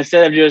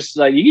instead of just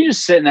like, you can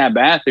just sit in that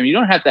bathroom. You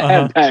don't have to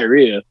have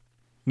diarrhea.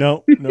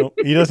 No.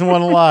 He doesn't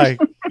want to lie.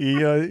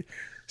 He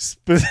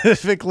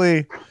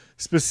specifically.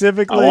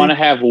 I want to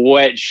have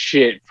wet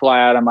shit fly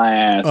out of my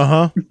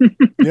ass.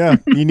 Yeah,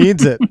 he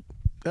needs it.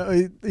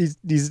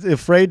 He's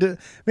afraid to.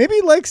 Maybe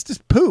he likes to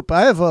poop.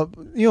 I have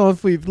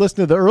if we've listened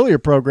to the earlier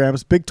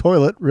programs, Big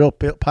Toilet, real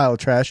pile of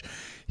trash.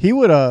 He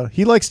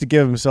likes to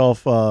give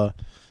himself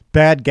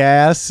bad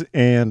gas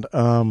and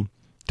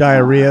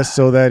diarrhea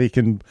so that he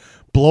can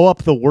blow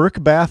up the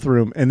work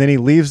bathroom, and then he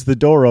leaves the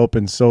door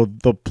open so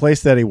the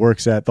place that he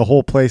works at, the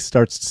whole place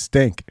starts to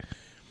stink.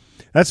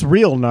 That's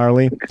real,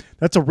 gnarly.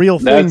 That's a real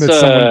thing that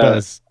someone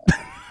does.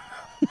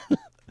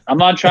 I'm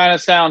not trying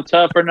to sound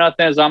tough or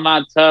nothing, as I'm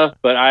not tough,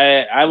 but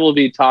I will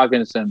be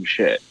talking some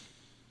shit.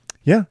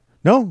 Yeah.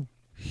 No,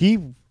 he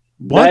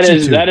wants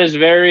that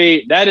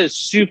is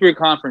super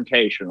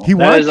confrontational. He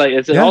wants,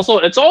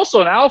 it's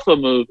also an alpha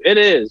move. It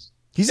is.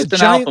 It's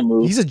an alpha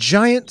move. He's a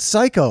giant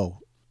psycho.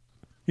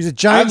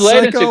 I've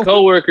laid into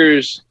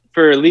coworkers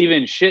for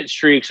leaving shit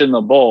streaks in the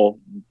bowl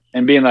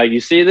and being like, "You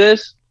see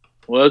this?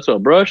 Well, it's a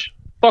brush.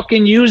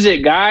 Fucking use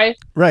it, guy."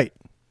 Right.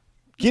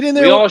 Get in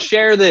there. We all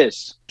share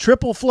this.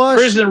 Triple flush.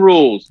 Prison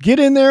rules. Get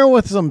in there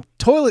with some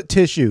toilet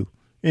tissue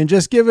and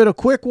just give it a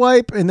quick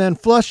wipe and then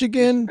flush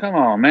again. Come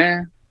on,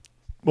 man.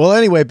 Well,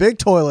 anyway, Big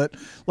Toilet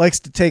likes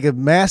to take a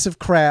massive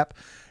crap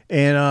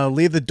and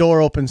leave the door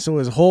open so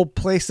his whole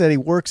place that he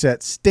works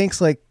at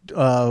stinks like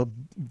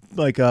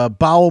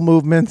bowel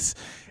movements.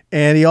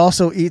 And he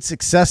also eats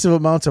excessive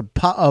amounts of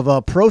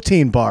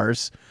protein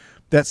bars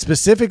that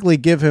specifically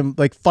give him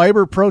like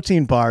fiber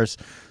protein bars.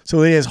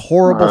 So he has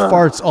horrible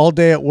farts all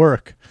day at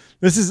work.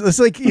 It's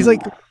like he's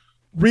like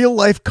real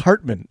life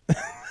Cartman.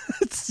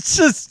 It's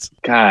just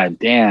God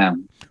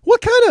damn. What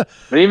kind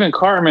of? But even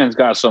Cartman's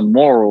got some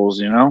morals,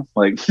 you know.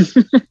 Like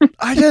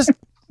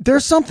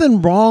there's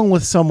something wrong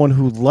with someone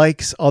who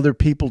likes other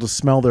people to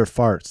smell their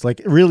farts.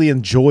 Like really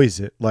enjoys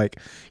it. Like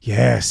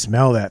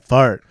smell that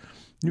fart.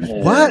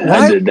 What?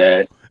 I did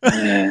that.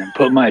 Man,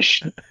 put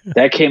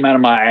that came out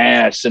of my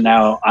ass, and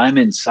now I'm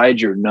inside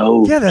your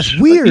nose. Yeah, that's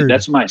weird. Like,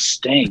 that's my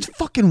stink. It's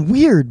fucking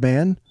weird,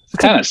 man. It's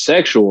kind of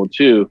sexual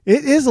too.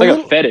 It is like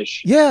a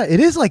fetish. Yeah, it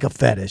is like a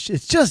fetish.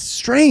 It's just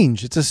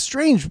strange. It's a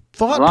strange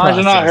thought. As long as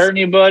you're not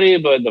hurting anybody,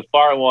 but the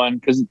fart one,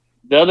 because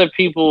the other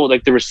people,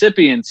 like the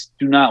recipients,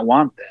 do not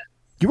want that.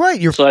 You're right.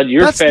 Your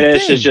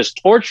fetish is just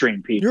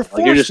torturing people.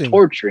 You're just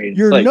torturing.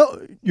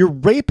 You're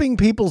raping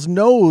people's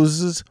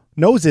noses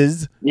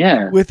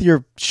with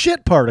your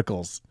shit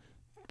particles.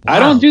 Wow. I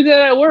don't do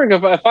that at work.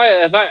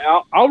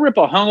 I'll rip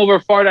a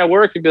hungover fart at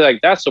work and be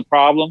like, that's a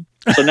problem.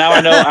 So now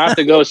I know I have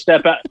to go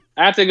step out.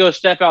 I have to go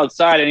step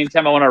outside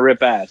anytime I want to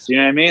rip ass. You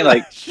know what I mean?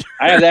 Like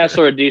I have that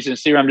sort of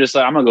decency where I'm just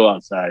like, I'm gonna go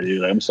outside,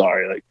 dude. Like, I'm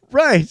sorry. Like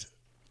right.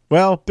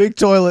 Well, Big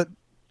Toilet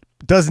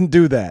doesn't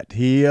do that.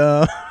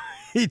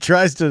 He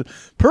tries to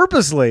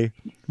purposely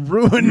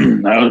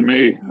ruin. That was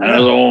me. That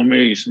was all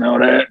me. Smell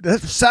that?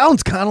 That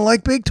sounds kind of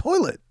like Big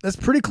Toilet. That's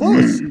pretty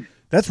close.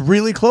 That's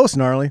really close,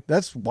 Gnarly.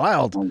 That's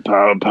wild.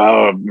 Lap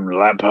power.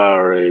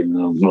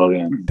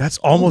 That's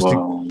almost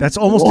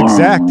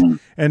exact.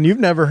 And you've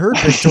never heard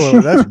Big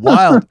Toilet. That's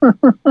wild.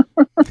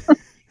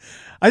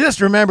 I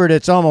just remembered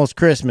it's almost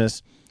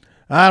Christmas.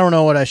 I don't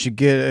know what I should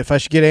get. If I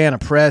should get Ann a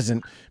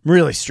present. I'm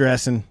really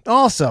stressing.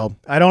 Also,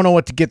 I don't know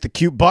what to get the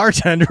cute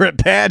bartender at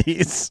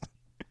Patty's.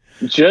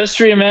 Just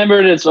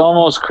remembered it's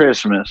almost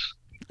Christmas.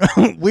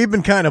 We've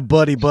been kind of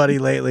buddy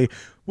lately.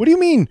 What do you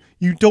mean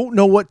you don't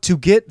know what to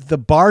get the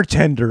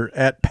bartender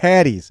at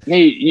Patty's?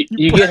 Hey,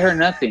 you get her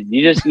nothing.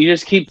 You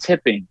just keep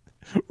tipping.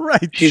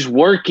 Right. She's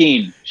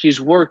working.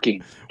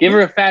 Give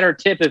her a fatter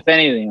tip, if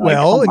anything.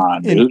 Well, come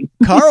on, in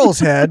Carl's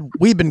head,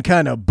 we've been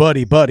kind of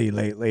buddy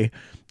lately.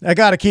 I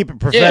got to keep it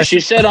professional. Yeah, she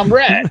said I'm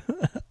red.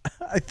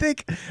 I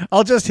think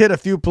I'll just hit a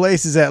few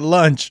places at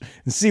lunch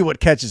and see what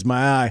catches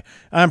my eye.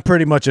 I'm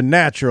pretty much a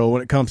natural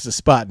when it comes to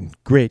spotting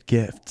great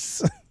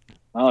gifts.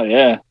 Oh,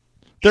 yeah.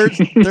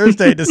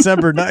 Thursday,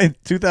 December 9th,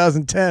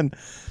 2010.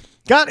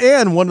 Got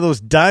Ann one of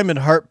those diamond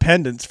heart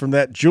pendants from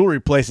that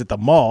jewelry place at the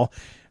mall.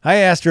 I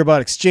asked her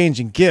about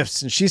exchanging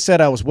gifts, and she said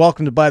I was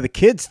welcome to buy the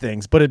kids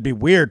things, but it'd be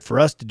weird for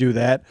us to do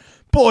that.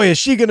 Boy, is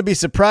she going to be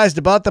surprised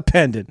about the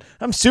pendant.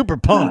 I'm super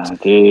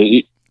pumped.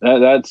 Dude,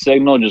 that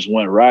signal just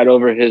went right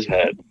over his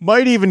head.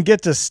 Might even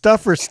get to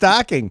stuff her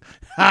stocking.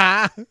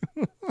 Ha!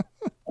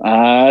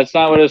 That's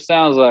not what it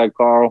sounds like,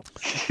 Carl.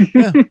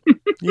 Yeah.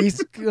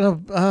 He's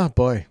oh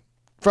boy.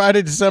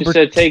 Friday, December.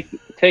 She said,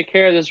 take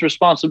care of this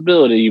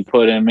responsibility you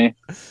put in me.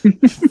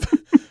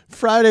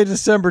 Friday,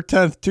 December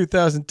 10th,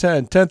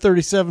 2010,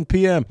 10:37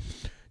 p.m.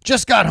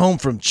 Just got home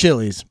from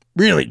Chili's.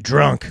 Really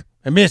drunk.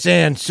 I miss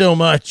Ann so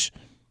much.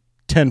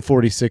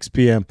 10:46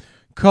 p.m.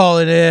 Call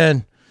it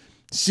in.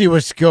 See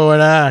what's going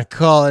on.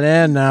 Call it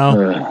in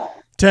now.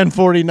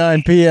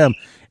 10:49 p.m.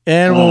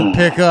 Ann won't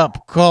pick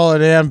up. Call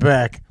it in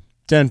back.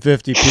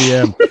 10:50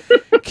 p.m.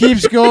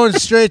 Keeps going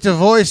straight to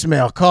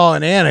voicemail.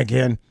 Calling Ann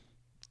again.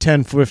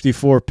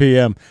 10:54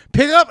 p.m.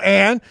 Pick up,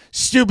 Ann.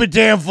 Stupid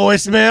damn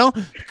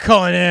voicemail.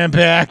 Calling Ann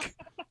back.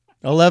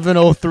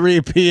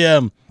 11:03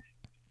 p.m.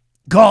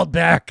 Called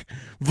back.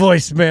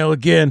 Voicemail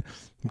again.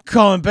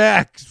 Calling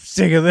back.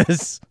 Sick of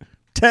this.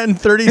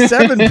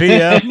 10:37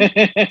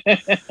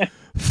 p.m.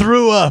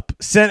 Threw up.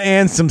 Sent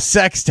Ann some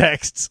sex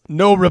texts.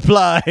 No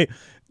reply.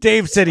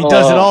 Dave said he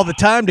does it all the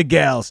time to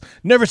gals.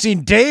 Never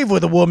seen Dave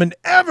with a woman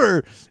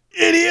ever.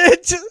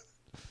 Idiot.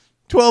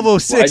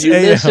 12:06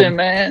 a.m. Listen,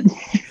 man.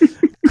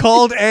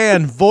 Called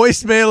Ann.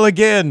 Voicemail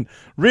again.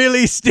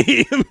 Really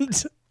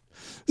steamed.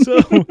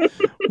 So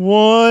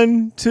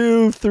 1,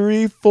 2,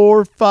 3,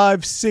 4,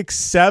 5, 6,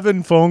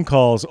 7 phone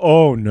calls.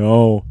 Oh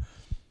no.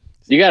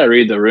 You got to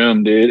read the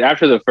room, dude.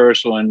 After the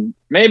first one,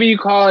 maybe you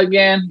call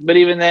again, but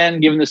even then,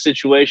 given the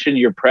situation,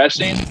 you're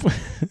pressing.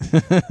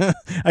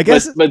 I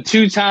guess, but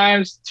two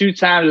times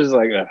is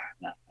like, no,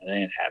 it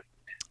ain't happening.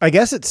 I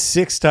guess it's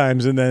 6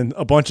 times and then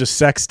a bunch of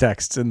sex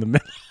texts in the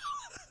middle.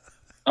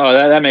 Oh,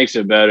 that makes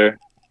it better.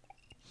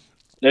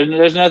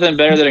 There's nothing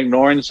better than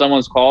ignoring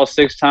someone's call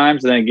 6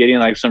 times and then getting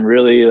like some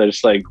really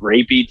just like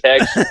rapey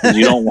text because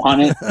you don't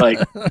want it. Like,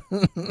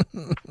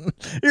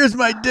 here's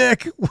my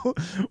dick.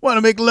 Want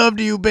to make love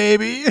to you,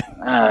 baby.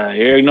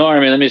 You're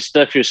ignoring me. Let me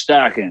stuff your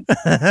stocking.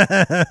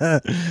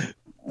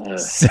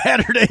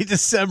 Saturday,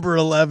 December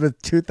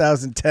 11th,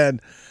 2010.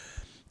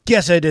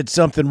 Guess I did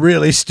something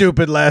really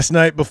stupid last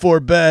night before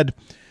bed.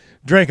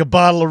 Drank a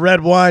bottle of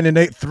red wine and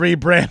ate 3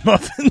 bran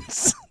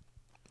muffins.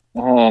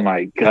 Oh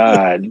my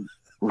God.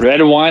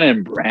 Red wine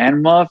and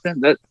bran muffin?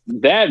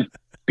 That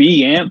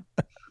BM,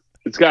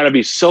 it's got to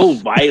be so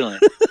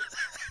violent.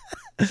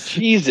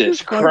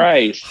 Jesus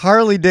Christ.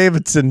 Harley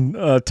Davidson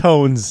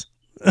tones.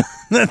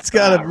 That's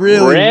got to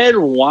really... Red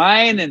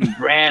wine and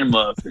bran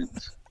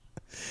muffins.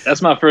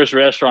 That's my first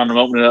restaurant I'm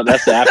opening up.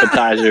 That's the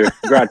appetizer.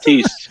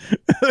 Gratis.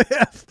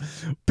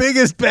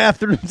 Biggest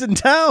bathrooms in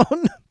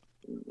town.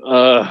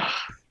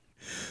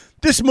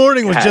 This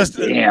morning was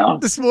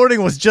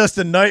just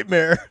a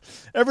nightmare.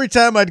 Every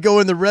time I'd go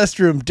in the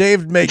restroom,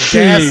 Dave would make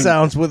gas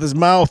sounds with his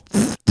mouth.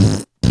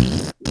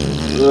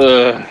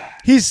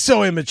 He's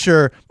so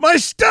immature. My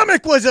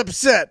stomach was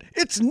upset.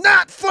 It's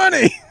not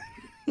funny.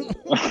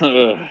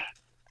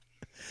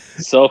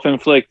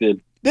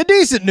 Self-inflicted. The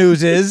decent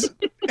news is,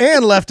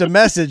 Ann left a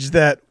message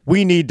that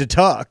we need to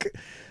talk.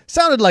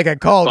 Sounded like I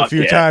called a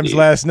few times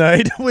last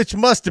night, which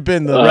must have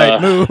been the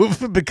right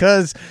move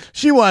because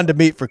she wanted to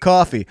meet for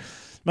coffee.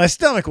 My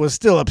stomach was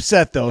still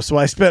upset, though, so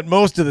I spent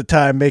most of the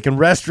time making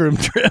restroom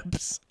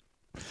trips.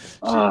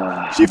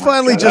 She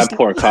finally that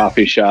poor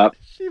coffee shop.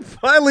 She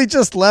finally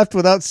just left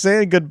without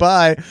saying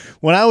goodbye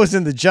when I was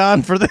in the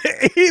John for the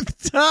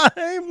 8th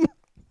time.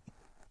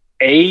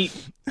 8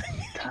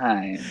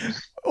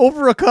 times.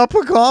 Over a cup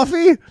of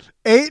coffee?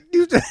 8?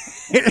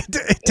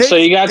 So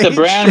you got the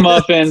bran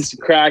muffins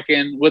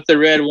cracking with the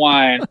red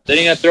wine. Then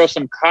you're going to throw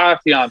some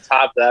coffee on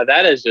top of that.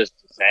 That is just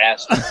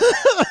disaster.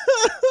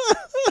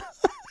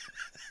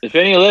 If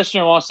any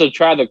listener wants to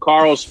try the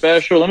Carl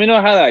special, let me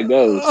know how that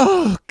goes.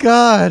 Oh,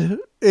 God.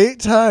 8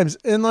 times.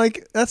 And,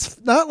 like,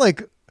 that's not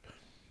like...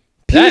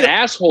 That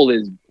asshole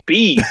is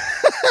beef.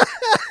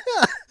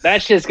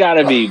 That shit's got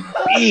to be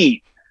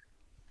beat.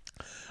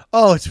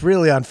 Oh, it's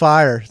really on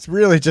fire. It's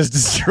really just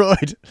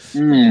destroyed.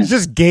 It's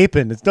just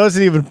gaping. It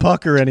doesn't even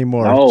pucker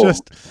anymore. No,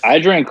 Just I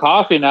drink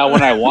coffee now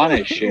when I want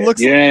it. Shit, Looks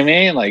you know what I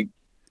mean? Like,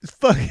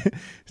 fucking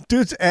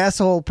dude's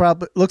asshole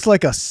probably looks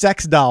like a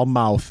sex doll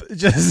mouth,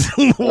 just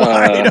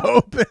wide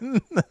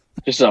open.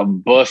 just a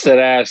busted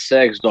ass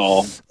sex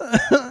doll.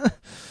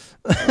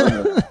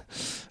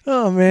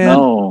 Oh man.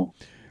 No.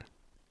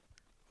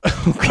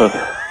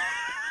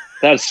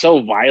 That's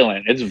so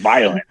violent. It's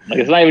violent. Like,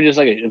 it's not even just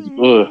like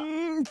ugh.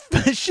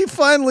 She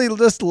finally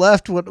just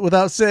left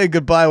without saying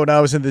goodbye when I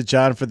was in the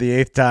John for the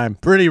 8th time.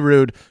 Pretty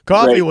rude.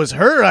 Coffee was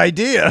her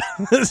idea.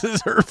 This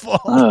is her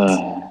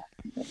fault.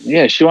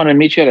 Yeah, she wanted to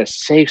meet you at a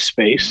safe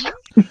space.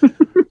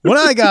 When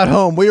I got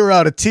home, we were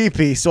out of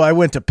TP, so I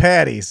went to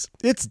Patty's.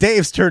 It's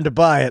Dave's turn to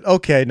buy it.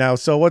 Okay, now,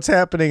 so what's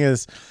happening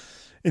is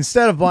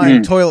instead of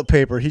buying toilet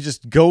paper, he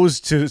just goes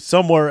to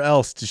somewhere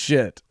else to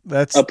shit.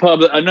 That's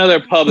another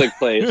public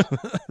place.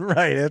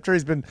 right, after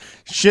he's been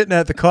shitting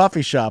at the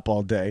coffee shop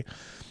all day.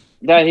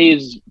 That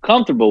he's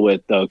comfortable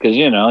with, though, because,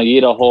 you know, you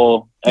eat a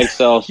whole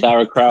XL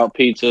sauerkraut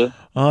pizza,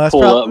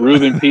 pull up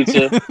Reuben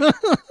pizza.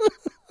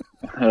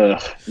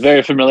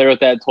 Very familiar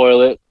with that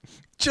toilet.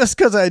 Just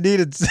because I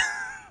needed...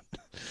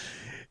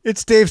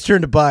 It's Dave's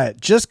turn to buy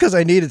it. Just because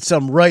I needed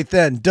some right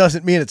then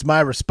doesn't mean it's my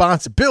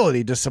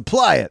responsibility to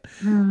supply it.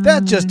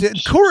 That just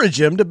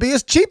encouraged him to be a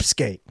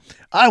cheapskate.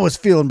 I was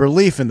feeling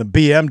relief in the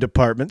BM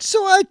department,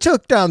 so I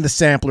took down the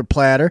sampler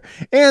platter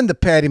and the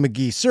Patty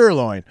McGee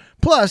sirloin,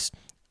 plus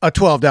a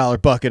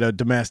 $12 bucket of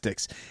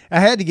domestics.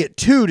 I had to get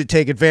 2 to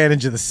take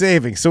advantage of the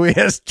savings, so he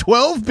has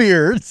 12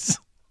 beards,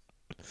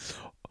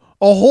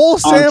 a whole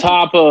sample. On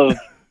top of...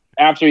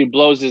 after he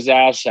blows his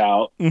ass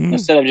out,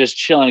 instead of just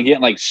chilling and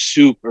getting like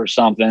soup or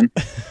something.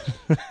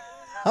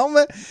 How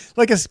much?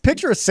 Like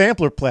picture a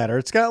sampler platter.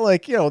 It's got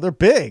like, you know, they're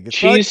big. It's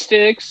cheese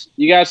sticks.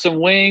 You got some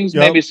wings,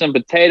 Yep. maybe some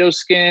potato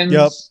skins,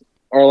 Yep.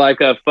 or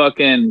like a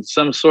fucking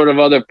some sort of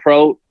other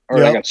or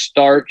Yep. like a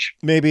starch,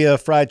 maybe a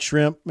fried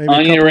shrimp, maybe a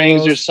onion couple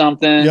rings of or those.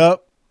 something.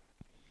 Yep.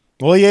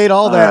 Well, he ate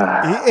all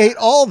that. He ate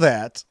all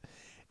that.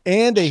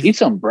 And Eat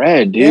some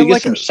bread, dude. and Get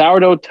like some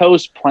sourdough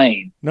toast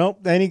plain. Nope.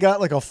 Then he got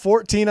like a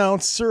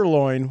 14-ounce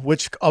sirloin,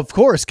 which of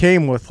course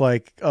came with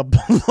like a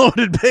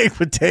loaded baked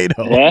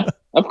potato. Yeah,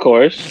 of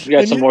course. You got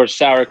And some more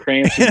sour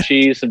cream, some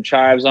cheese, some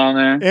chives on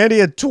there. And he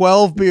had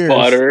 12 beers.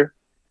 Butter.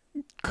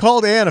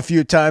 Called Ann a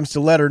few times to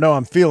let her know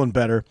I'm feeling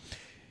better.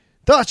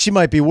 Thought she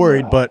might be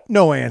worried, but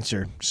no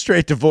answer.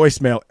 Straight to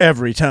voicemail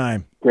every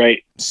time.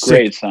 Great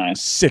sign.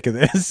 Sick of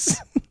this.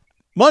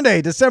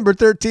 Monday, December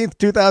 13th,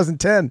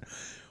 2010.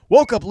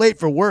 Woke up late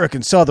for work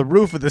and saw the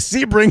roof of the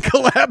Sebring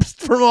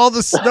collapsed from all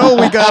the snow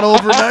we got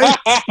overnight.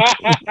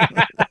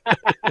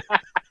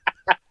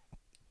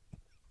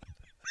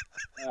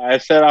 I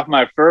set off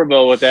my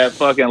Furbo with that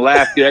fucking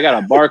laugh, dude. I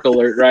got a bark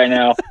alert right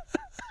now.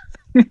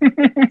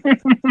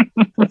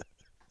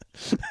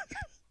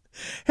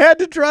 Had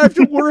to drive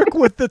to work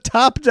with the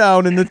top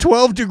down in the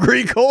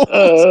 12-degree cold.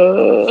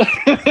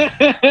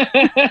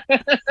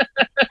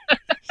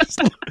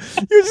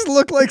 You just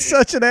look like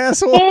such an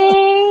asshole.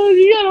 Oh,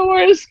 you gotta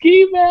wear a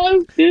ski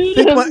mask, dude.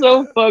 That's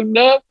so fucked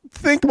up.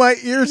 Think my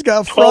ears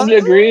got 12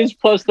 degrees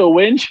plus the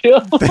wind chill.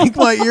 Think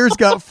my ears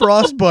got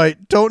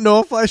frostbite. Don't know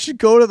if I should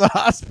go to the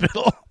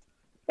hospital.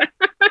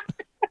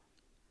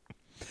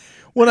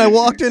 When I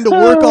walked into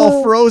work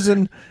all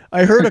frozen,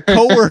 I heard a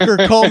coworker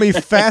call me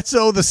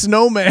Fatso the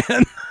Snowman.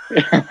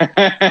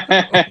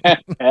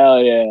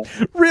 Hell yeah.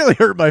 Really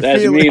hurt my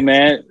That's feelings. me,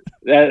 man.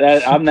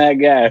 I'm that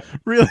guy.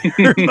 Really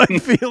hurt my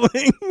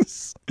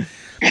feelings.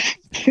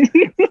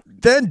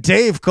 Then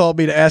Dave called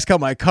me to ask how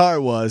my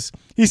car was.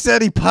 He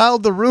said he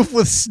piled the roof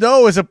with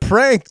snow as a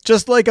prank,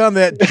 just like on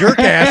that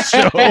jerk-ass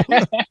show.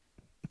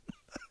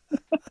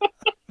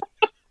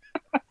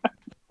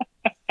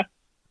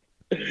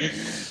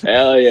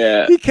 Hell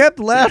yeah. He kept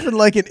laughing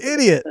like an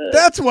idiot.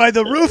 That's why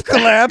the roof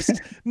collapsed,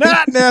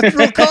 not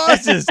natural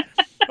causes.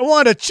 I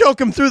wanted to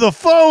choke him through the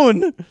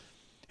phone.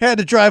 Had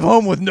to drive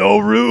home with no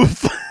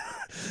roof.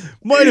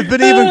 Might have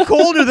been even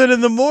colder than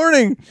in the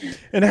morning.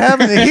 And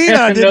having the heat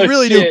on didn't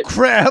really do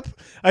crap.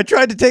 I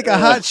tried to take a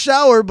hot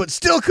shower, but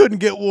still couldn't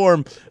get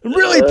warm. I'm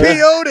really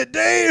PO'd it,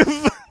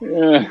 Dave.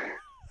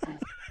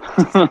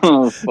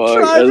 Oh, fuck.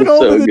 Driving That's home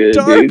so in the good,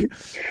 dark. dude.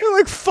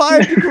 Like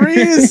 5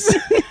 degrees.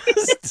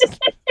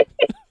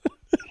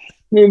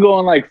 You're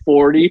going like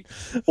 40,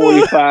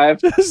 45.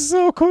 It's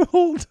so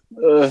cold.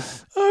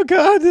 Oh,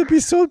 God, that'd be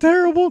so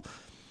terrible.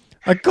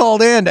 I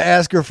called Ann to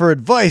ask her for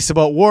advice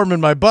about warming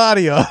my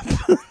body up.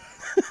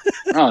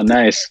 Oh,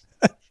 nice.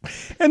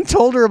 And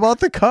told her about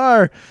the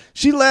car.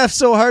 She laughed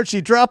so hard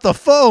she dropped the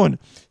phone.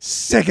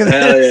 Sick of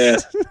Hell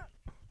this. yeah.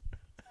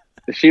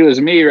 She was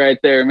me right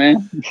there,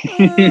 man.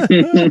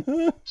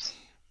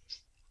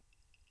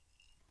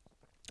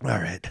 All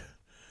right.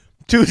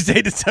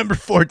 Tuesday, December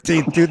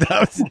 14th,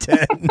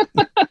 2010.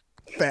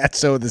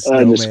 Fatso the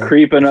Snowman. Just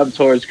creeping up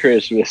towards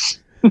Christmas.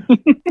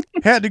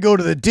 Had to go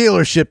to the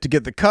dealership to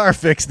get the car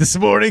fixed this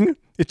morning.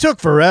 It took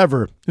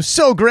forever. It was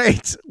so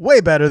great.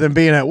 Way better than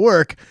being at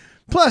work.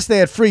 Plus, they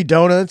had free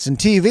donuts and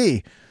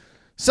TV.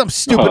 Some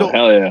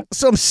Hell yeah.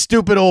 Some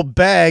stupid old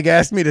bag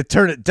asked me to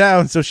turn it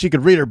down so she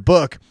could read her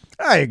book.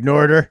 I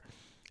ignored her.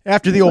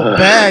 After the old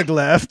bag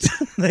left,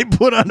 they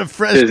put on a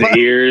fresh His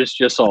ears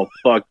just all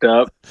fucked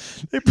up.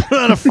 They put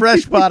on a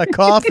fresh pot of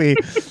coffee,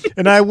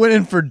 and I went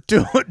in for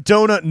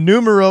donut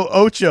numero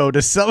ocho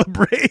to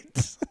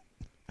celebrate.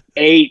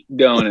 8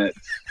 donuts.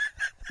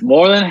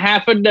 More than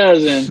half a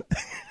dozen.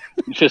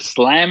 Just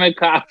slamming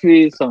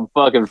coffee, some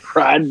fucking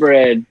fried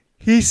bread.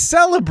 He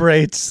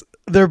celebrates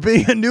there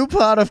being a new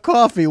pot of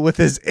coffee with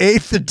his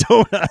 8th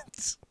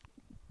donuts.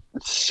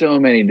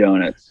 So many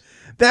donuts.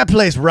 That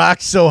place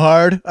rocked so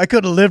hard, I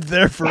could have lived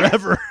there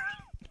forever.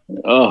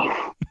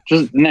 Oh,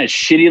 just in that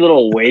shitty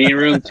little waiting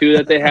room, too,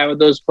 that they have at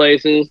those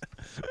places.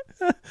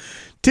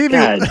 TV,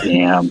 God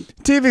damn.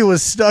 TV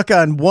was stuck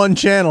on one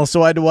channel,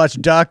 so I had to watch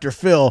Dr.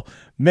 Phil.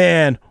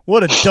 Man,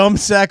 what a dumb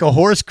sack of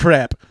horse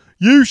crap.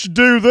 You should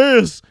do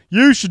this.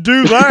 You should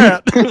do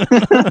that.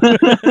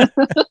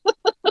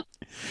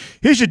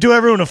 He should do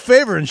everyone a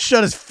favor and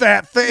shut his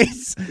fat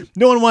face.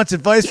 No one wants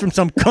advice from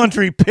some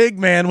country pig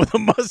man with a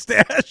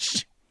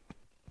mustache.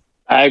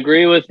 I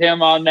agree with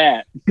him on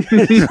that.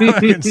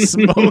 Fucking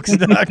smokes,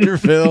 Dr.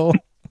 Phil.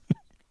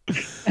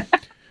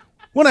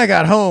 When I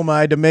got home,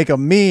 I had to make a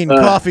mean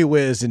coffee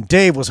whiz, and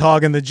Dave was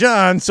hogging the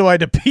John, so I had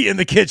to pee in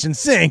the kitchen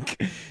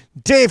sink.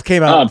 Dave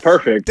came out. Oh,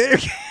 perfect.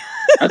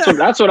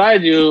 That's what I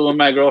do when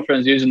my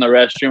girlfriend's using the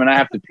restroom and I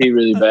have to pee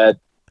really bad.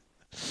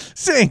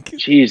 Sink.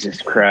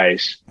 Jesus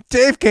Christ.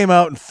 Dave came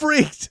out and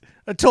freaked.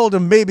 I told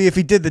him maybe if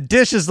he did the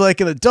dishes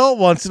like an adult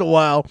once in a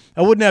while,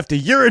 I wouldn't have to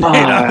urinate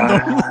on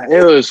them.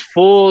 It was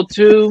full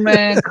too,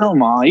 man.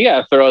 Come on. You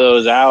got to throw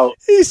those out.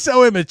 He's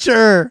so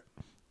immature.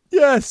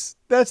 Yes,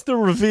 that's the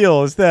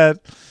reveal, is that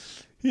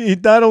he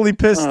not only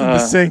pissed in the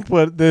sink,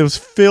 but it was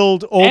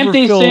filled,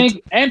 overfilled.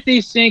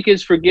 Empty sink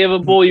is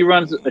forgivable. You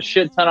run a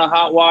shit ton of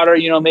hot water,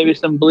 maybe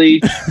some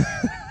bleach.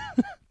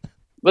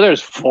 But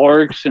there's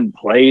forks and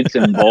plates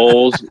and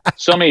bowls.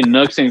 So many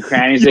nooks and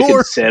crannies they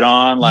can sit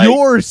on. Like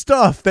your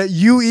stuff that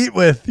you eat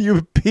with, you're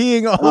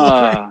peeing all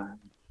over.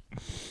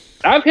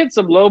 I've hit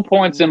some low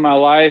points in my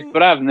life,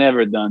 but I've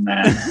never done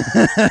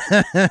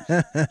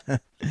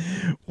that.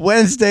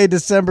 Wednesday,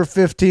 December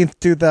 15th,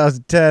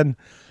 2010.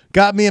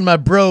 Got me and my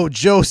bro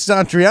Joe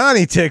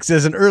Santriani tickets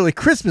as an early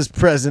Christmas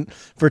present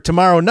for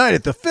tomorrow night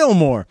at the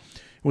Fillmore.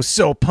 Was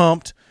so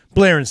pumped.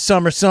 Blaring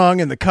Summer Song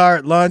in the car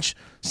at lunch.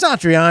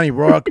 Santriani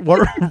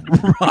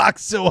rocked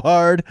so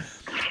hard.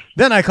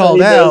 Then I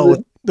called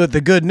Al with the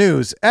good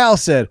news. Al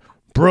said,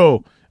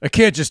 "Bro, I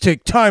can't just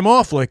take time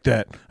off like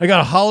that. I got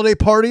a holiday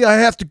party I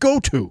have to go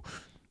to."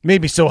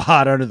 Made me so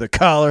hot under the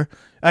collar.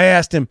 I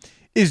asked him,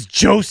 "Is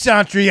Joe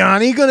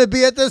Santriani going to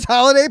be at this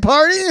holiday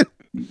party?"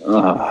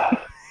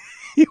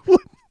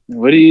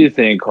 What do you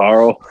think,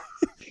 Carl?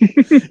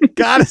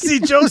 Gotta see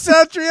Joe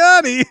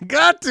Santriani.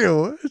 Got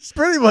to. It's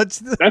pretty much.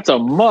 That's a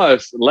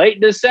must. Late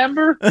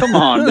December? Come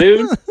on,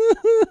 dude.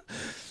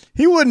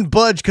 He wouldn't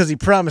budge because he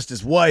promised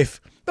his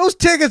wife. Those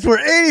tickets were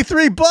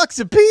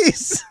 $83 a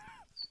piece.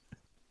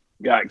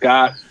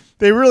 Got.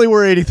 They really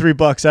were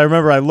 $83. I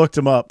remember I looked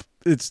them up.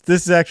 This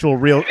is actual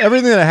real.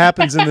 Everything that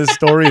happens in this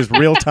story is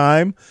real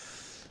time.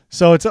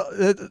 So it's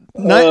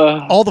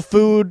all the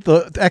food,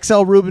 the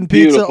XL Reuben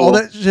pizza, beautiful. All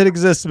that shit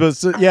exists.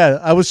 But yeah,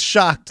 I was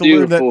shocked to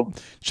learn that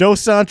Joe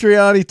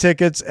Santriani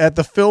tickets at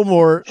the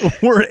Fillmore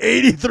were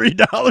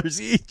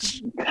 $83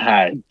 each.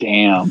 God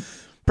damn.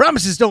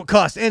 Promises don't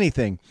cost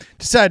anything.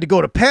 Decided to go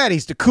to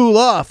Patty's to cool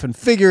off and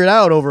figure it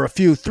out over a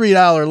few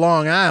 $3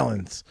 Long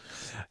Islands.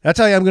 I'll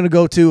tell you, I'm going to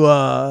go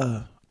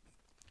to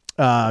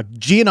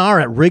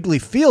GNR at Wrigley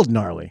Field,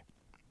 gnarly.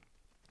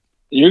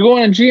 You're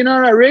going to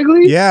GNR at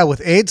Wrigley? Yeah,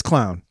 with AIDS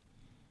Clown.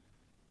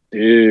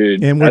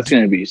 Dude, and that's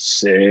going to be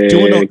sick.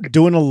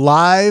 Doing a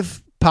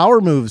live Power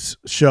Moves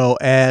show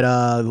at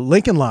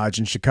Lincoln Lodge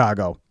in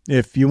Chicago.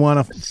 If you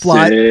want to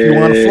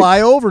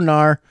fly, over,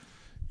 Nar.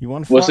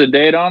 What's the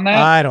date on that?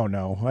 I don't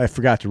know. I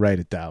forgot to write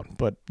it down.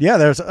 But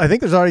yeah, I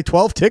think there's already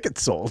 12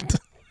 tickets sold.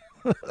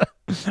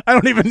 I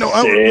don't even know.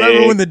 I don't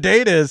remember when the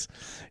date is.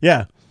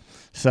 Yeah.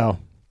 So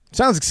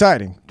sounds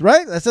exciting,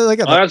 right? That's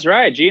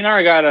right.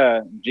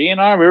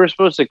 GNR. We were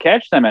supposed to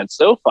catch them at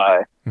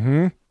SoFi,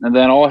 and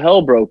then all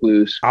hell broke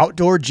loose.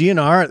 Outdoor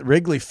GNR at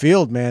Wrigley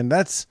Field, man.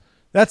 That's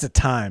a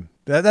time.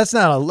 That's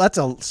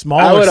a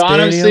smaller. I would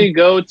stadium. honestly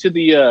go to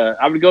the.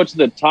 I would go to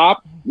the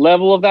top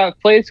level of that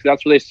place.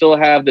 That's where they still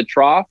have the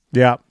trough.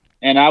 Yeah.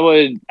 And I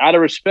would, out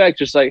of respect,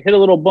 just like hit a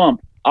little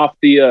bump off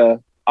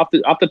the top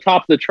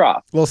of the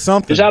trough. Well,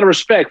 something. Just out of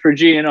respect for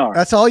GNR.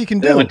 That's all you can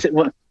do.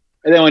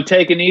 And then when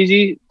Take It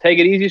Easy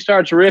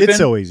starts ripping. It's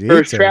so easy.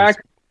 First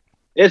track.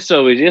 It's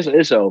so easy.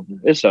 It's over.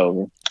 It's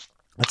over.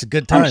 That's a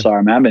good time. I'm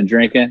sorry, man. I've been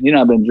drinking.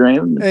 I've been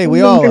drinking. Hey,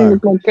 we all are.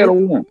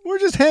 We're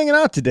just hanging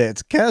out today.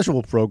 It's a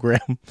casual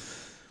program.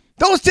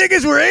 Those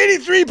tickets were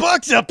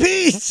 $83 a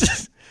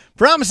piece.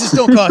 Promises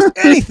don't cost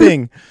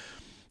anything.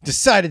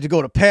 Decided to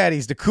go to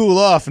Patty's to cool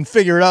off and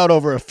figure it out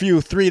over a few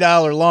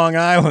 $3 Long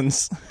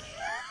Islands.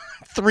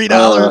 $3.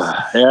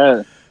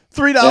 Yeah.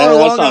 $3 Long Long Island.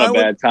 That's not Island.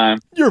 a bad time.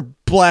 You're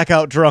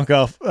blackout drunk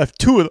off of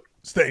two of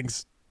those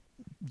things.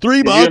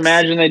 $3. Could you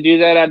imagine they do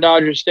that at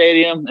Dodger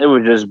Stadium? It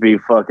would just be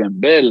fucking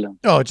bedlam.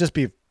 Oh, it'd just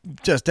be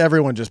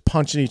everyone just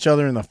punching each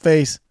other in the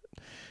face.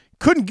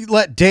 Couldn't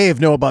let Dave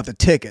know about the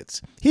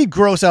tickets. He'd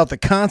gross out the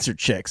concert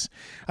chicks.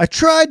 I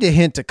tried to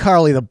hint to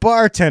Carly, the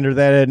bartender,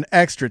 that I had an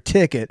extra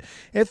ticket.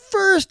 At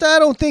first, I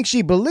don't think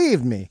she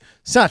believed me.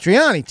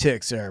 Satriani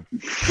tickets are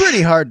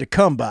pretty hard to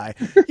come by.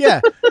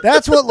 Yeah,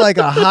 that's what like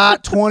a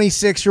hot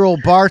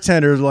 26-year-old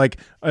bartender like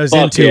is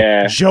Fuck into.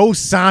 yeah. Joe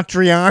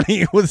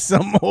Satriani with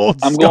some old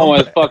I'm going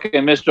with scumbag. fucking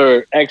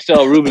Mr.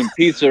 XL Reuben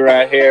Pizza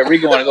right here.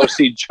 We're going to go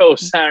see Joe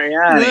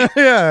Sariani.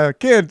 Yeah,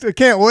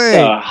 can't wait.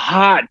 A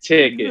hot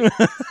ticket.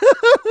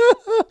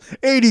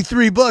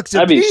 $83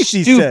 a I'd be piece,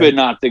 she stupid said.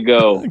 not to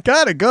go.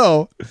 Gotta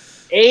go.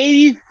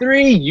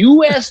 83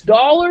 US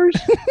dollars?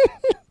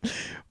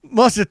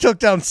 Must have took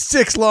down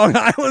 6 Long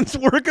Islands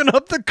working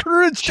up the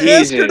courage to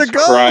ask her Jesus to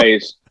go.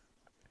 Christ.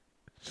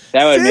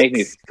 That would make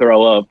me 6?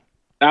 throw up.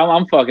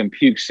 I'm fucking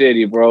Puke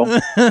City, bro.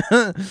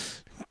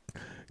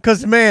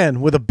 Because,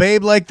 man, with a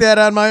babe like that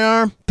on my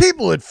arm,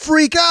 people would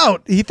freak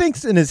out. He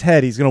thinks in his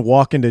head he's going to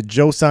walk into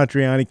Joe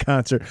Satriani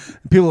concert.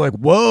 And people are like,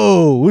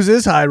 whoa, who's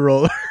this high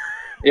roller?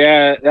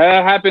 Yeah,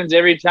 that happens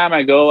every time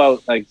I go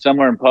out, like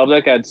somewhere in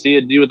public. I'd see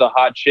a dude with a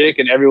hot chick,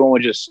 and everyone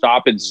would just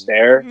stop and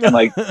stare and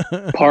like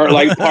part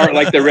like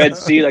the Red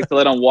Sea, like to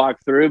let them walk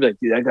through. But like,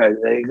 dude,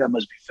 that guy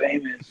must be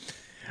famous.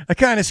 I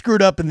kind of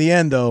screwed up in the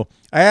end, though.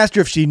 I asked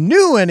her if she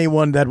knew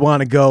anyone that'd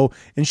want to go,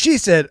 and she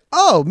said,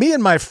 oh, me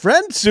and my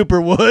friend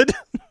Superwood.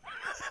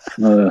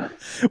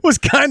 Was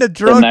kind of A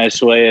drunk.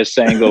 nice way of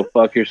saying go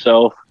fuck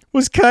yourself.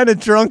 Was kind of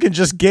drunk and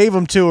just gave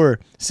them to her.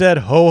 Said,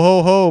 ho,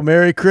 ho, ho,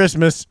 Merry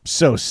Christmas.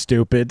 So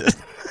stupid.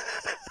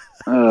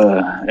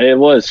 It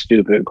was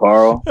stupid,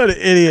 Carl. What an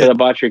Could idiot. have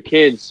bought your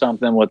kids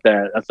something with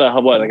that. That's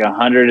what, like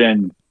 100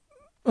 and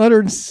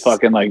 100,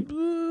 fucking like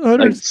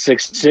 100,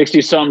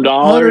 60 something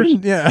dollars.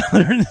 100, yeah,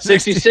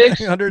 66?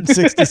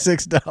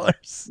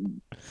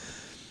 $166.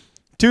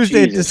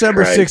 Tuesday, Jesus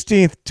December Christ.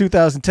 16th,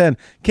 2010.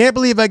 Can't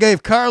believe I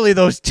gave Carly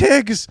those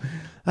tigs.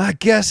 I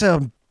guess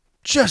I'm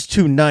just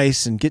too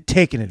nice and get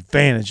taken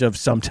advantage of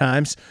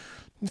sometimes.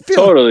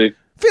 Totally.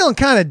 Feeling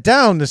kind of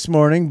down this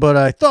morning, but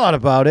I thought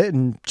about it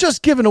and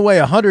just giving away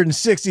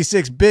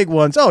 166 big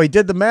ones. Oh, he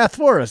did the math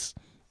for us.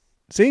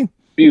 See?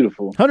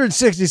 Beautiful.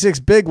 166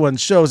 big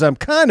ones shows I'm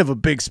kind of a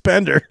big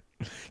spender.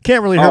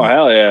 Can't really hurt Oh,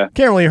 hell yeah.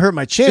 can't really hurt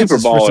my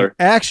chances Super for some baller.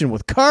 action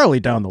with Carly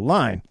down the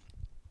line.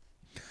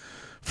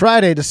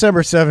 Friday,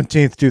 December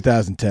 17th,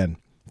 2010.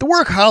 The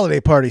work holiday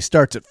party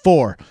starts at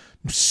 4.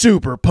 I'm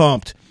super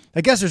pumped.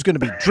 I guess there's going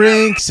to be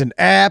drinks and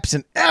apps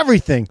and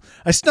everything.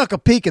 I snuck a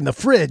peek in the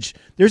fridge.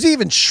 There's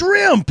even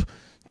shrimp.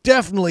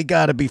 Definitely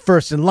got to be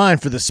first in line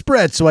for the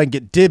spread so I can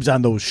get dibs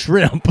on those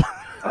shrimp.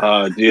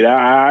 Oh, dude,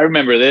 I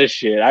remember this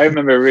shit. I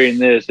remember reading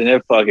this, and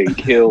it fucking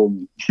killed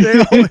me.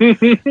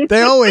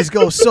 They always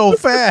go so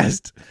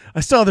fast.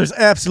 I saw there's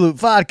Absolute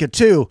vodka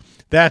too.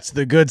 That's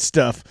the good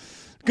stuff.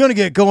 Gonna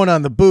get going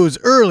on the booze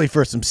early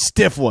for some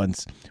stiff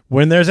ones.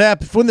 When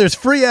there's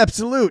free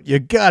Absolute, you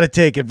gotta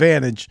take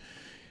advantage.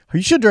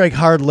 You should drink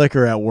hard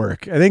liquor at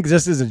work. I think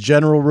this is a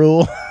general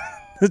rule.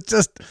 It's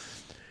just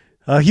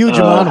a huge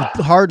amount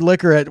of hard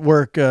liquor at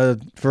work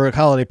for a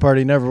holiday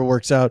party never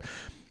works out.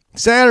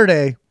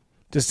 Saturday,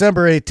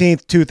 December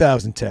 18th,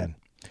 2010.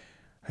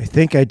 I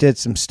think I did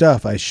some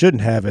stuff I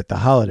shouldn't have at the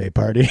holiday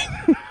party.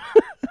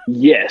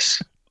 Yes.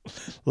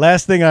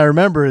 Last thing I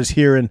remember is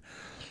hearing,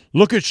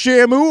 look at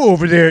Shamu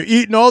over there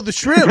eating all the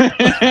shrimp.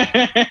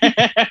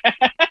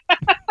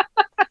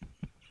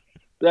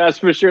 That's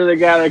for sure the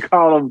guy that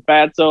called him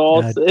Fatso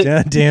also.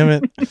 God damn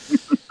it.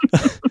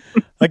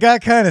 I got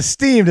kind of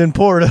steamed and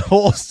poured a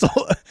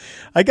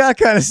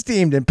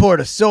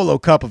solo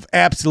cup of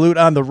Absolute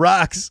on the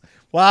rocks.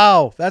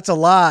 Wow, that's a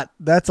lot.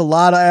 That's a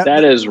lot of.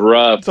 That is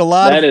rough. It's a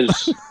lot. That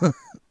is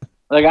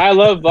like, I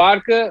love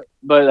vodka,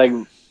 but like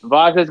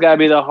vodka's got to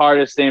be the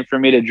hardest thing for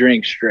me to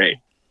drink straight.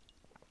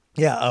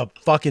 Yeah, a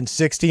fucking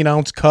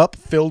 16-ounce cup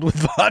filled with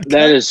vodka.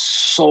 That is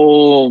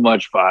so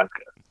much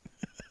vodka.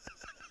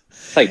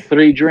 It's like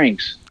 3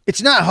 drinks.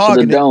 It's not the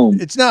hogging it.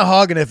 dome. It's not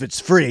hogging if it's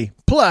free.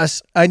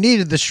 Plus, I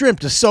needed the shrimp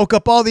to soak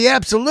up all the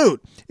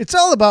Absolute. It's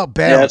all about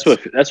Yeah, balance.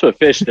 that's what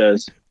fish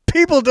does.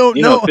 People don't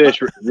You know,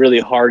 fish are really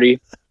hearty.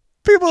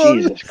 People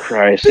don't- Jesus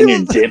Christ. And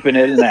you're dipping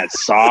it in that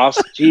sauce.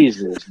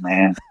 Jesus,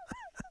 man.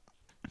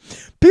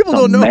 People It's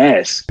a don't know.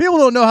 mess. People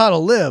don't know how to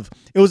live.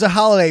 It was a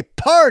holiday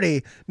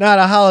party, not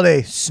a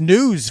holiday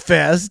snooze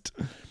fest.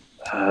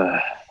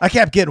 I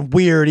kept getting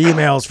weird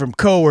emails from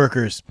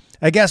coworkers.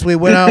 I guess we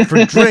went out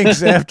for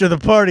drinks after the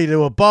party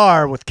to a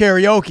bar with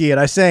karaoke, and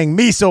I sang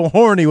 "Me So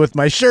Horny" with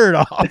my shirt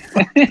off.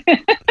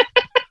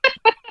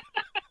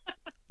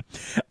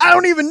 I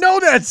don't even know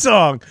that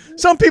song.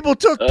 Some people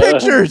took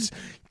pictures.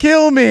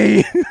 Kill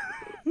me.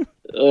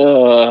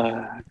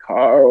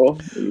 Carl,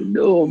 what you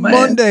doing, man?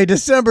 Monday,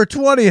 December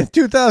 20th,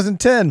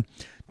 2010.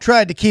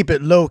 Tried to keep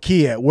it low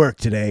key at work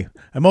today.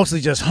 I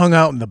mostly just hung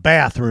out in the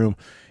bathroom.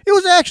 It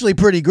was actually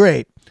pretty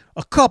great.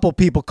 A couple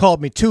people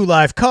called me 2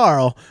 Live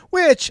Carl,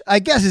 which I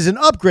guess is an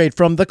upgrade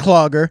from the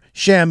Clogger,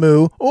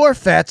 Shamu, or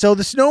Fatso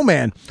the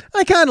Snowman.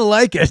 I kind of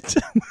like it.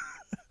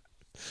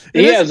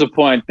 He has a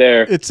point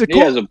there. He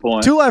has a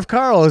point. 2 Live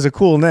Carl is a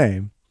cool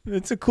name.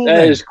 It's a cool name.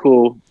 That is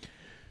cool.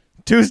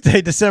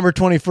 Tuesday, December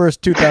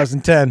 21st,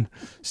 2010.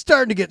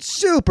 Starting to get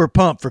super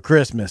pumped for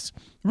Christmas.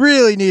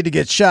 Really need to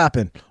get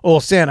shopping.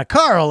 Old Santa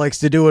Carl likes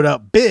to do it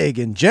up big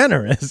and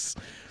generous.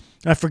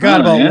 I forgot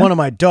about one of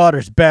my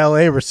daughter's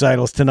ballet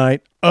recitals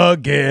tonight.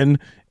 Again.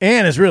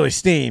 Ann is really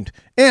steamed.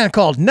 Ann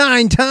called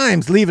 9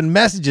 times leaving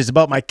messages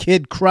about my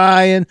kid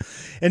crying.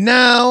 And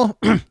now,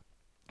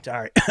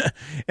 sorry,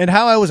 and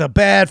how I was a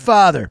bad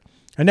father.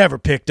 I never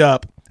picked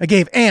up. I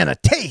gave Ann a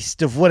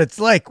taste of what it's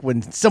like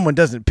when someone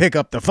doesn't pick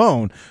up the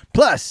phone.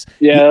 Plus,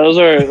 those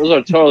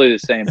are totally the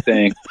same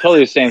thing. Totally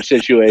the same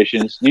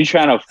situations. You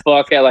trying to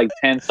fuck at like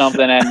 10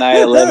 something at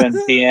night,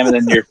 11 p.m., and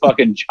then your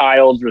fucking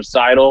child's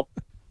recital.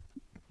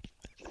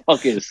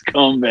 Fucking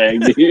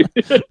scumbag,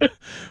 dude.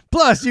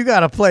 Plus, you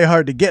gotta play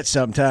hard to get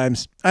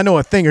sometimes. I know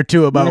a thing or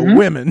two about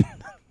women.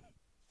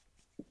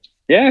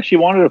 Yeah, she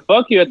wanted to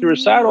fuck you at the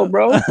recital,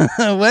 bro.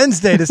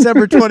 Wednesday,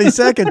 December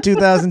 22nd,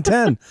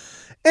 2010.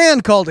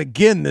 Ann called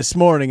again this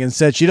morning and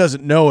said she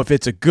doesn't know if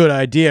it's a good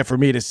idea for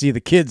me to see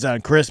the kids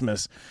on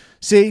Christmas.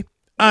 See,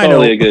 I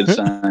know a good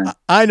sign.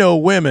 I know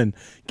women.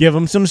 Give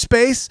them some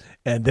space,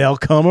 and they'll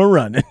come a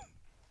running.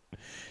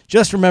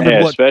 Just remember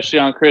especially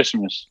on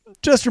Christmas.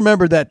 Just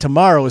remember that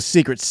tomorrow is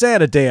Secret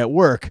Santa Day at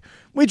work.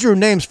 We drew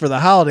names for the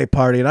holiday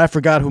party, and I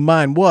forgot who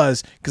mine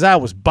was because I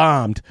was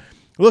bombed.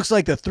 It looks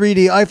like the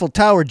 3D Eiffel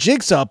Tower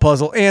jigsaw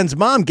puzzle Ann's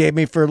mom gave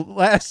me for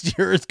last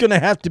year is going to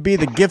have to be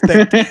the gift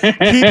that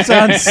keeps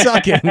on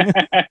sucking.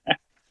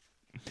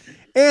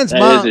 Ann's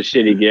mom is a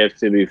shitty gift,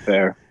 to be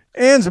fair.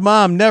 Ann's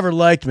mom never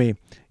liked me.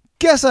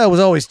 Guess I was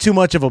always too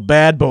much of a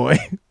bad boy.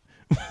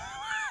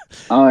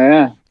 Oh,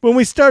 yeah. When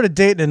we started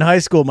dating in high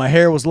school, my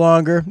hair was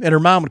longer, and her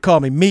mom would call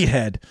me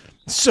meathead.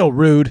 So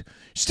rude.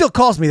 She still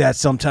calls me that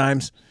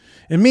sometimes.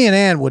 And me and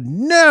Ann would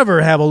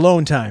never have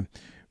alone time.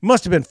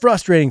 Must have been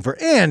frustrating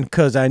for Ann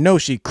because I know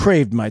she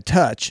craved my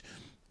touch.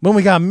 When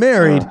we got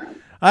married,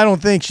 I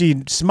don't think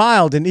she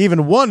smiled in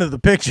even one of the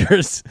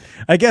pictures.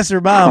 I guess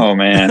her mom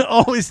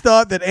always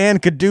thought that Ann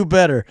could do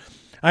better.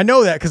 I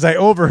know that because I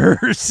overheard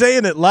her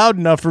saying it loud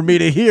enough for me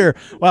to hear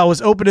while I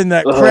was opening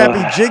that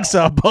crappy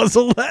jigsaw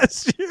puzzle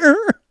last year.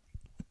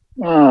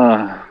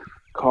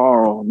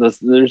 Carl,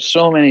 there's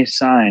so many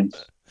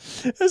signs.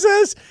 It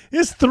says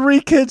his 3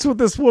 kids with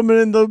this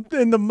woman,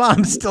 and the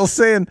mom still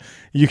saying,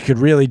 "You could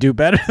really do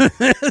better than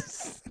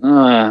this."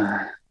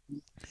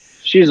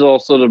 She's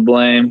also to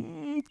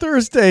blame.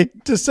 Thursday,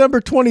 December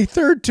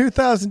 23rd,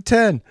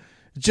 2010.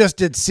 Just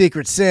did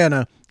Secret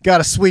Santa. Got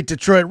a sweet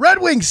Detroit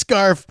Red Wings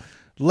scarf.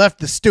 Left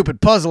the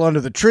stupid puzzle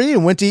under the tree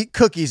and went to eat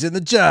cookies in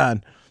the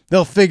John.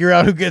 They'll figure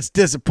out who gets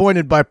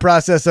disappointed by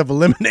process of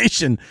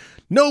elimination.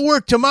 No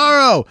work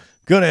tomorrow.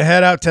 Gonna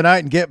head out tonight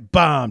and get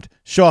bombed.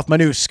 Show off my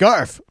new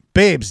scarf.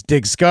 Babes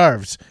dig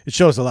scarves. It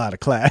shows a lot of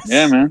class.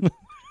 Yeah, man.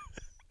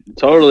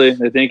 Totally.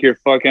 They think you're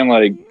fucking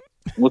like,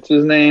 what's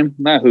his name?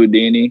 Not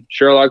Houdini.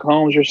 Sherlock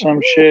Holmes or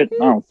some shit.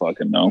 I don't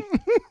fucking know.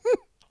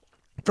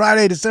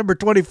 Friday, December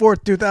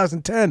 24th,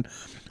 2010.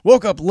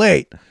 Woke up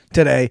late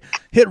today.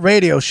 Hit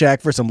Radio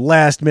Shack for some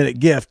last-minute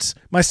gifts.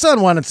 My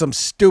son wanted some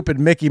stupid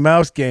Mickey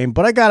Mouse game,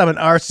 but I got him an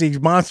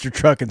RC monster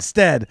truck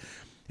instead.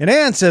 And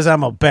Ann says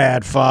I'm a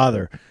bad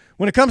father.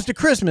 When it comes to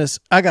Christmas,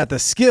 I got the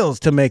skills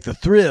to make the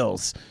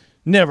thrills.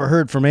 Never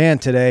heard from Ann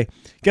today.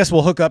 Guess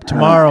we'll hook up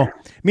tomorrow.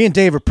 Me and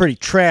Dave are pretty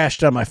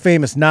trashed on my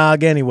famous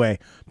nog anyway.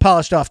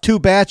 Polished off 2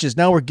 batches.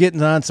 Now we're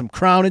getting on some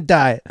Crown and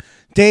Diet.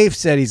 Dave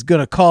said he's going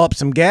to call up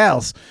some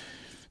gals.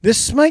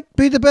 This might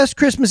be the best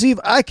Christmas Eve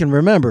I can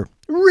remember.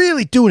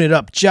 Really doing it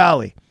up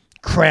jolly.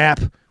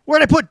 Crap.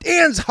 Where'd I put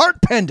Ann's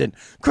heart pendant?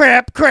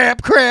 Crap,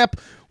 crap, crap.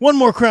 One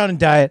more Crown and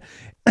Diet,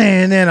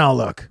 and then I'll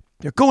look.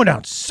 They're going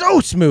down so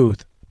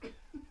smooth.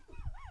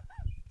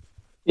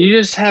 You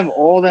just have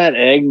all that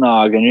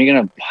eggnog, and you're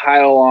going to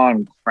pile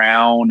on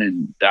Crown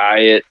and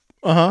Diet.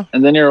 Uh-huh.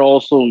 And then you're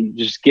also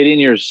just getting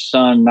your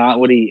son not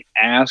what he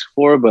asked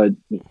for, but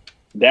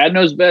dad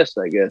knows best,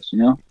 I guess, you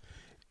know?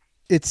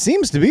 It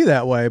seems to be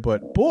that way,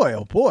 but boy,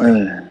 oh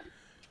boy.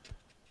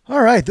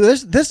 All right,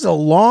 this is a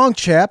long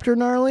chapter,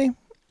 Gnarly.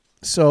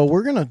 So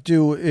we're going to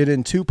do it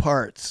in 2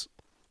 parts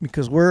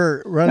because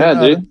we're running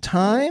out of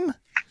time.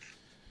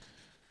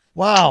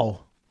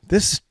 Wow,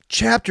 this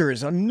chapter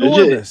is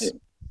enormous.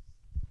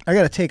 I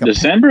got to take a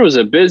December was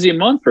a busy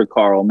month for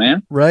Carl,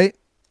 man. Right?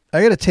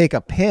 I got to take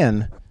a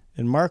pen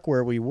and mark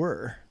where we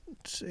were.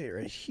 Let's see,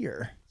 right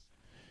here.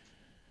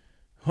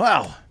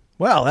 Wow,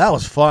 that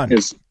was fun.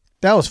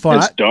 That was fun.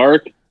 It's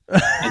dark.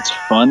 It's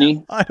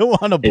funny. I don't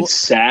want to. It's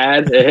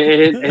sad.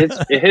 It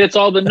hits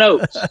all the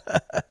notes.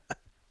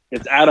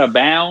 It's out of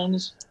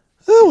bounds.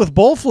 Ooh, with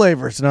both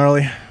flavors,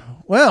 Gnarly.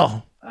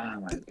 Well, oh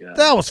my God.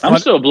 That was fun. I'm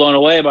still blown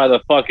away by the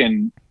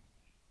fucking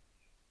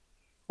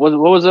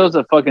what was those?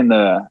 The fucking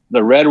the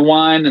red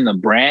wine and the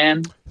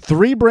bran.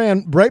 3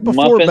 brand right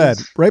before Muffins. bed.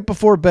 Right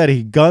before bed,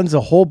 he guns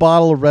a whole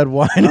bottle of red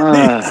wine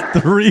and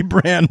eats 3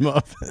 brand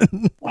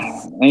muffins.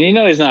 And you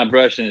know he's not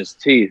brushing his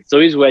teeth, so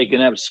he's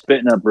waking up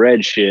spitting up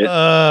red shit.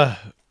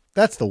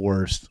 That's the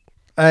worst.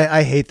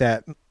 I hate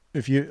that.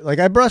 If you like,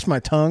 I brush my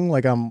tongue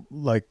like I'm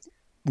like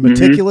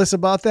meticulous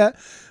about that,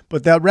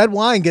 but that red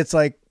wine gets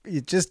like you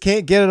just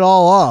can't get it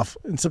all off.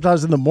 And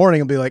sometimes in the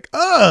morning, I'll be like,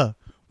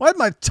 why'd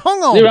my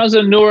tongue all? Dude, I was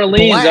in New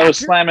Orleans. black? I was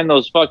slamming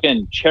those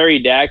fucking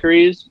cherry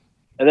daiquiris.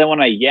 And then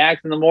when I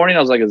yacked in the morning, I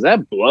was like, is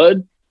that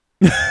blood?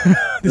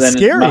 It's then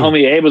scary. my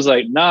homie Abe was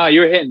like, nah,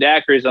 you're hitting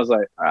daiquiris. I was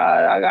like,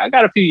 I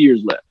got a few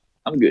years left.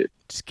 I'm good.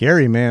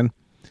 Scary, man.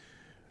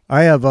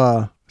 I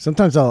have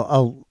sometimes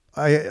I'll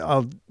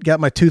get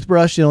my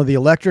toothbrush, you know, the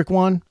electric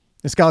one.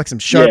 It's got like some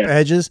sharp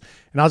edges,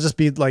 and I'll just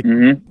be like,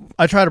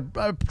 I try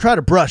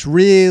to brush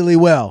really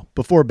well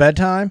before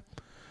bedtime,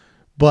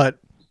 but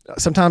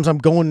sometimes I'm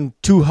going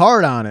too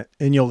hard on it,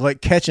 and you'll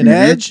like catch an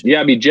edge. You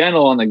gotta be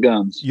gentle on the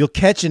gums. You'll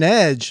catch an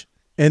edge,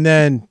 and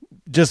then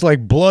just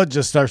like blood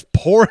just starts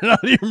pouring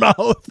out of your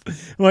mouth.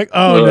 I'm like,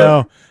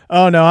 oh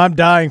no, I'm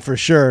dying for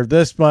sure.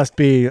 This must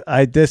be.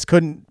 This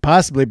couldn't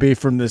possibly be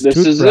from this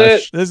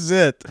toothbrush. This is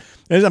it.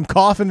 I'm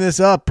coughing this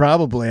up.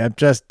 Probably.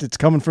 It's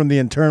coming from the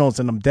internals,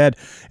 and I'm dead.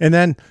 And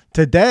then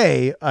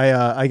today,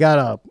 I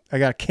got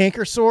a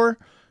canker sore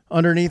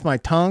underneath my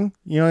tongue.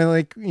 You know,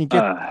 like you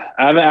get. I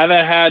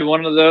haven't had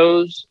one of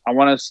those. I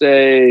want to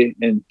say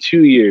in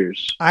 2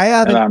 years. I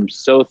haven't. And I'm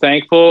so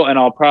thankful, and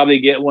I'll probably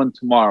get one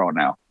tomorrow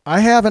now. I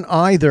haven't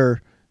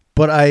either,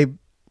 but I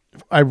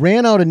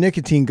ran out of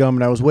nicotine gum,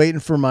 and I was waiting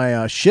for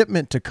my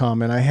shipment to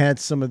come, and I had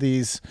some of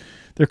these.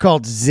 They're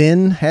called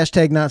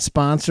Zyn, #not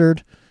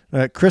sponsored.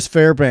 Chris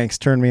Fairbanks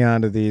turned me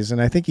on to these,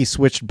 and I think he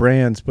switched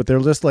brands, but they're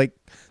like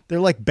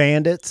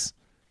Bandits,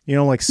 you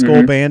know, like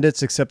Skull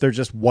Bandits, except they're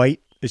just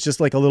white. It's just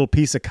like a little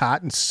piece of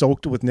cotton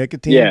soaked with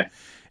nicotine. Yeah.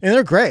 And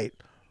they're great.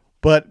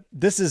 But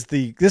this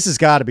has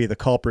got to be the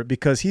culprit,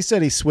 because he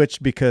said he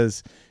switched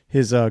because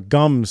his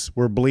gums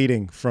were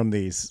bleeding from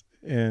these.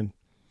 And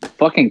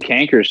fucking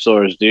canker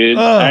sores, dude.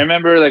 I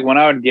remember like when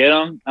I would get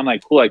them, I'm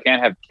like, cool, I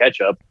can't have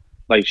ketchup.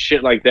 Like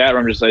shit like that. Where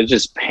I'm just like, it's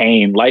just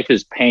pain. Life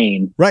is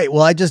pain. Right.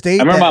 Well, I just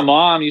ate. I remember my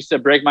mom used to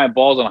break my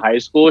balls in high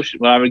school.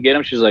 When I would get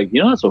them, she's like,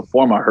 you know, that's a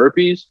form of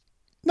herpes.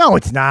 No,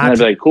 it's not. And I'd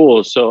be like,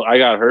 cool. So I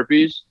got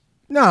herpes.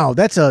 No,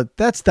 that's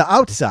the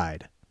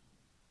outside.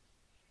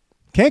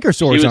 Canker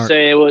sores She would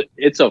say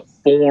it's a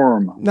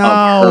form of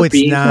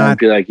herpes. It's not. And I'd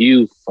be like,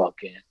 you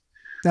fucking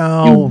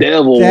you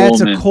devil that's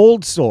woman. A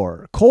cold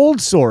sore.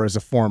 Cold sore is a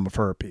form of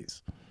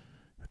herpes.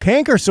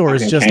 Canker sore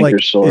is just like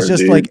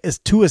it's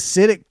too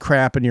acidic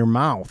crap in your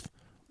mouth.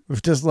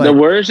 It's just like the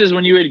worst is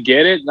when you would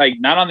get it, like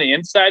not on the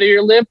inside of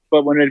your lip,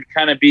 but when it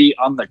kind of be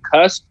on the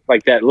cusp,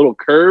 like that little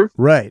curve.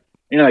 Right.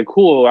 You're like,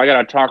 cool, I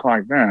gotta talk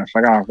like this.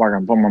 I gotta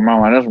fucking put my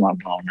mouth on this one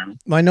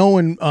now. I know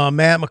when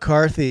Matt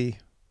McCarthy,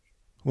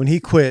 when he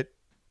quit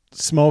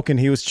smoking,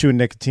 he was chewing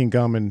nicotine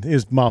gum, and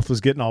his mouth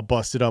was getting all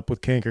busted up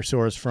with canker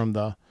sores from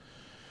the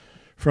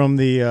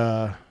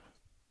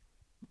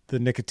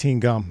nicotine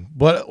gum.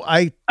 But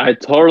I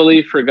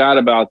totally forgot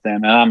about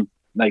them, and I'm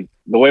like,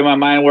 the way my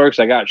mind works,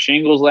 I got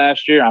shingles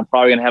last year. I'm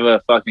probably gonna have a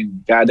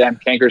fucking goddamn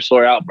canker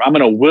sore out. I'm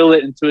gonna will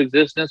it into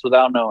existence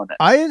without knowing it.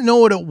 I didn't know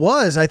what it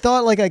was. I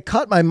thought like I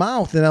cut my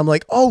mouth, and I'm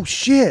like, oh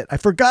shit, I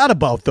forgot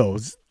about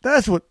those.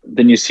 That's what.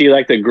 Then you see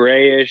like the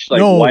grayish,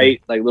 like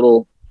white, like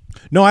little.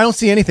 No, I don't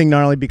see anything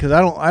gnarly because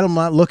I'm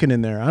not looking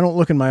in there. I don't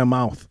look in my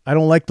mouth. I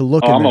don't like to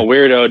look. I'm a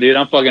weirdo, dude.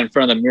 I'm fucking in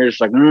front of the mirror, just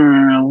like,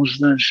 what's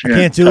that shit? I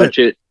can't do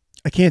it.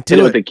 I can't do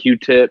it with a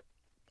Q-tip.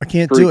 I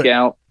can't freak do it.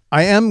 Out.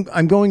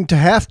 I'm going to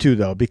have to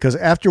though, because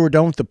after we're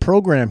done with the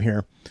program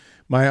here,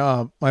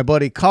 my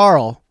buddy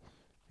Carl,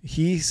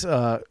 he's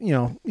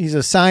he's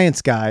a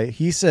science guy.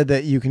 He said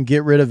that you can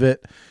get rid of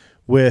it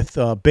with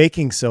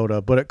baking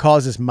soda, but it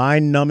causes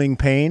mind-numbing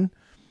pain.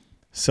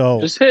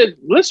 So just hit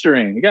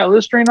Listerine. You got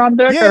Listerine on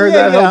deck? I heard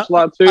that helps a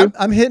lot too.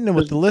 I'm hitting it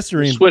with the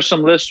Listerine. Swish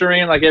some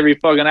Listerine like every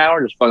fucking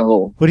hour. Just fucking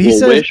little. But he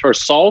said, wish. Or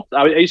salt.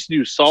 I used to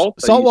do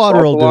salt. Salt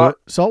water will do it.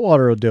 Salt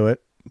water will do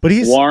it. But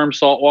warm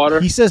salt water.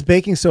 He says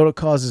baking soda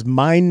causes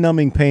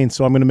mind-numbing pain.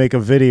 So I'm going to make a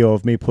video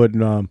of me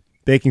putting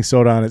baking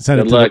soda on it. Send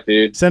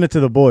it to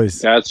the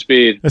boys.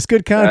 Godspeed. That's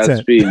good content.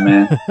 Godspeed,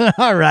 man.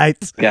 All right.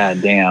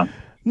 God damn.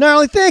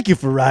 Gnarly, thank you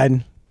for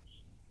riding. It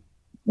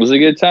was a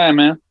good time,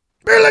 man.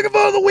 We're looking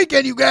forward to the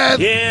weekend, you guys.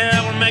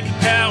 Yeah, we're making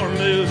power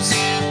moves.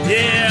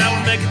 Yeah,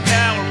 we're making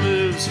power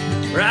moves.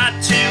 Right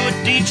to a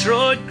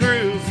Detroit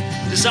groove.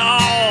 Just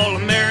all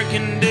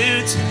American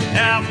dudes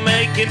out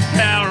making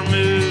power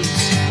moves.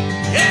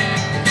 Yeah.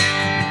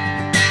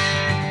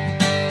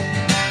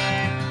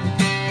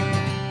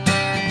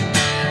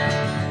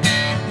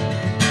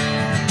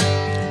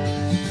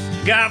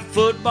 Got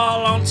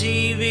football on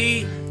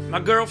TV. My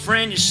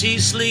girlfriend, yeah,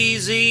 she's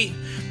sleazy.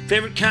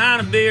 Favorite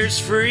kind of beer's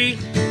free.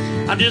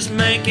 I'm just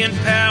making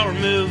power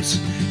moves,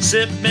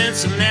 sipping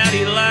some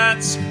natty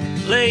lights,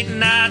 late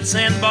nights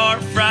and bar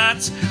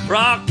frights,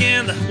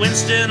 rocking the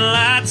Winston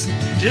lights,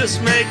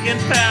 just making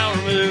power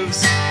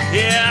moves.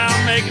 Yeah,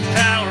 I'm making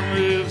power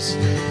moves,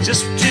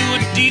 just to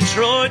a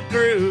Detroit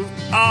groove.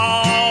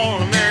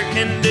 All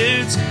American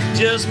dudes,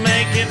 just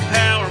making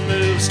power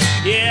moves.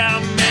 Yeah,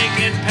 I'm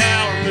making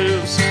power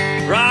moves,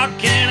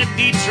 rocking a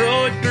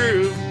Detroit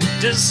groove.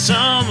 Just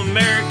some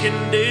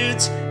American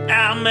dudes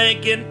out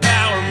making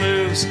power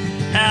moves,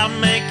 out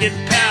making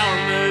power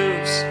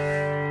moves.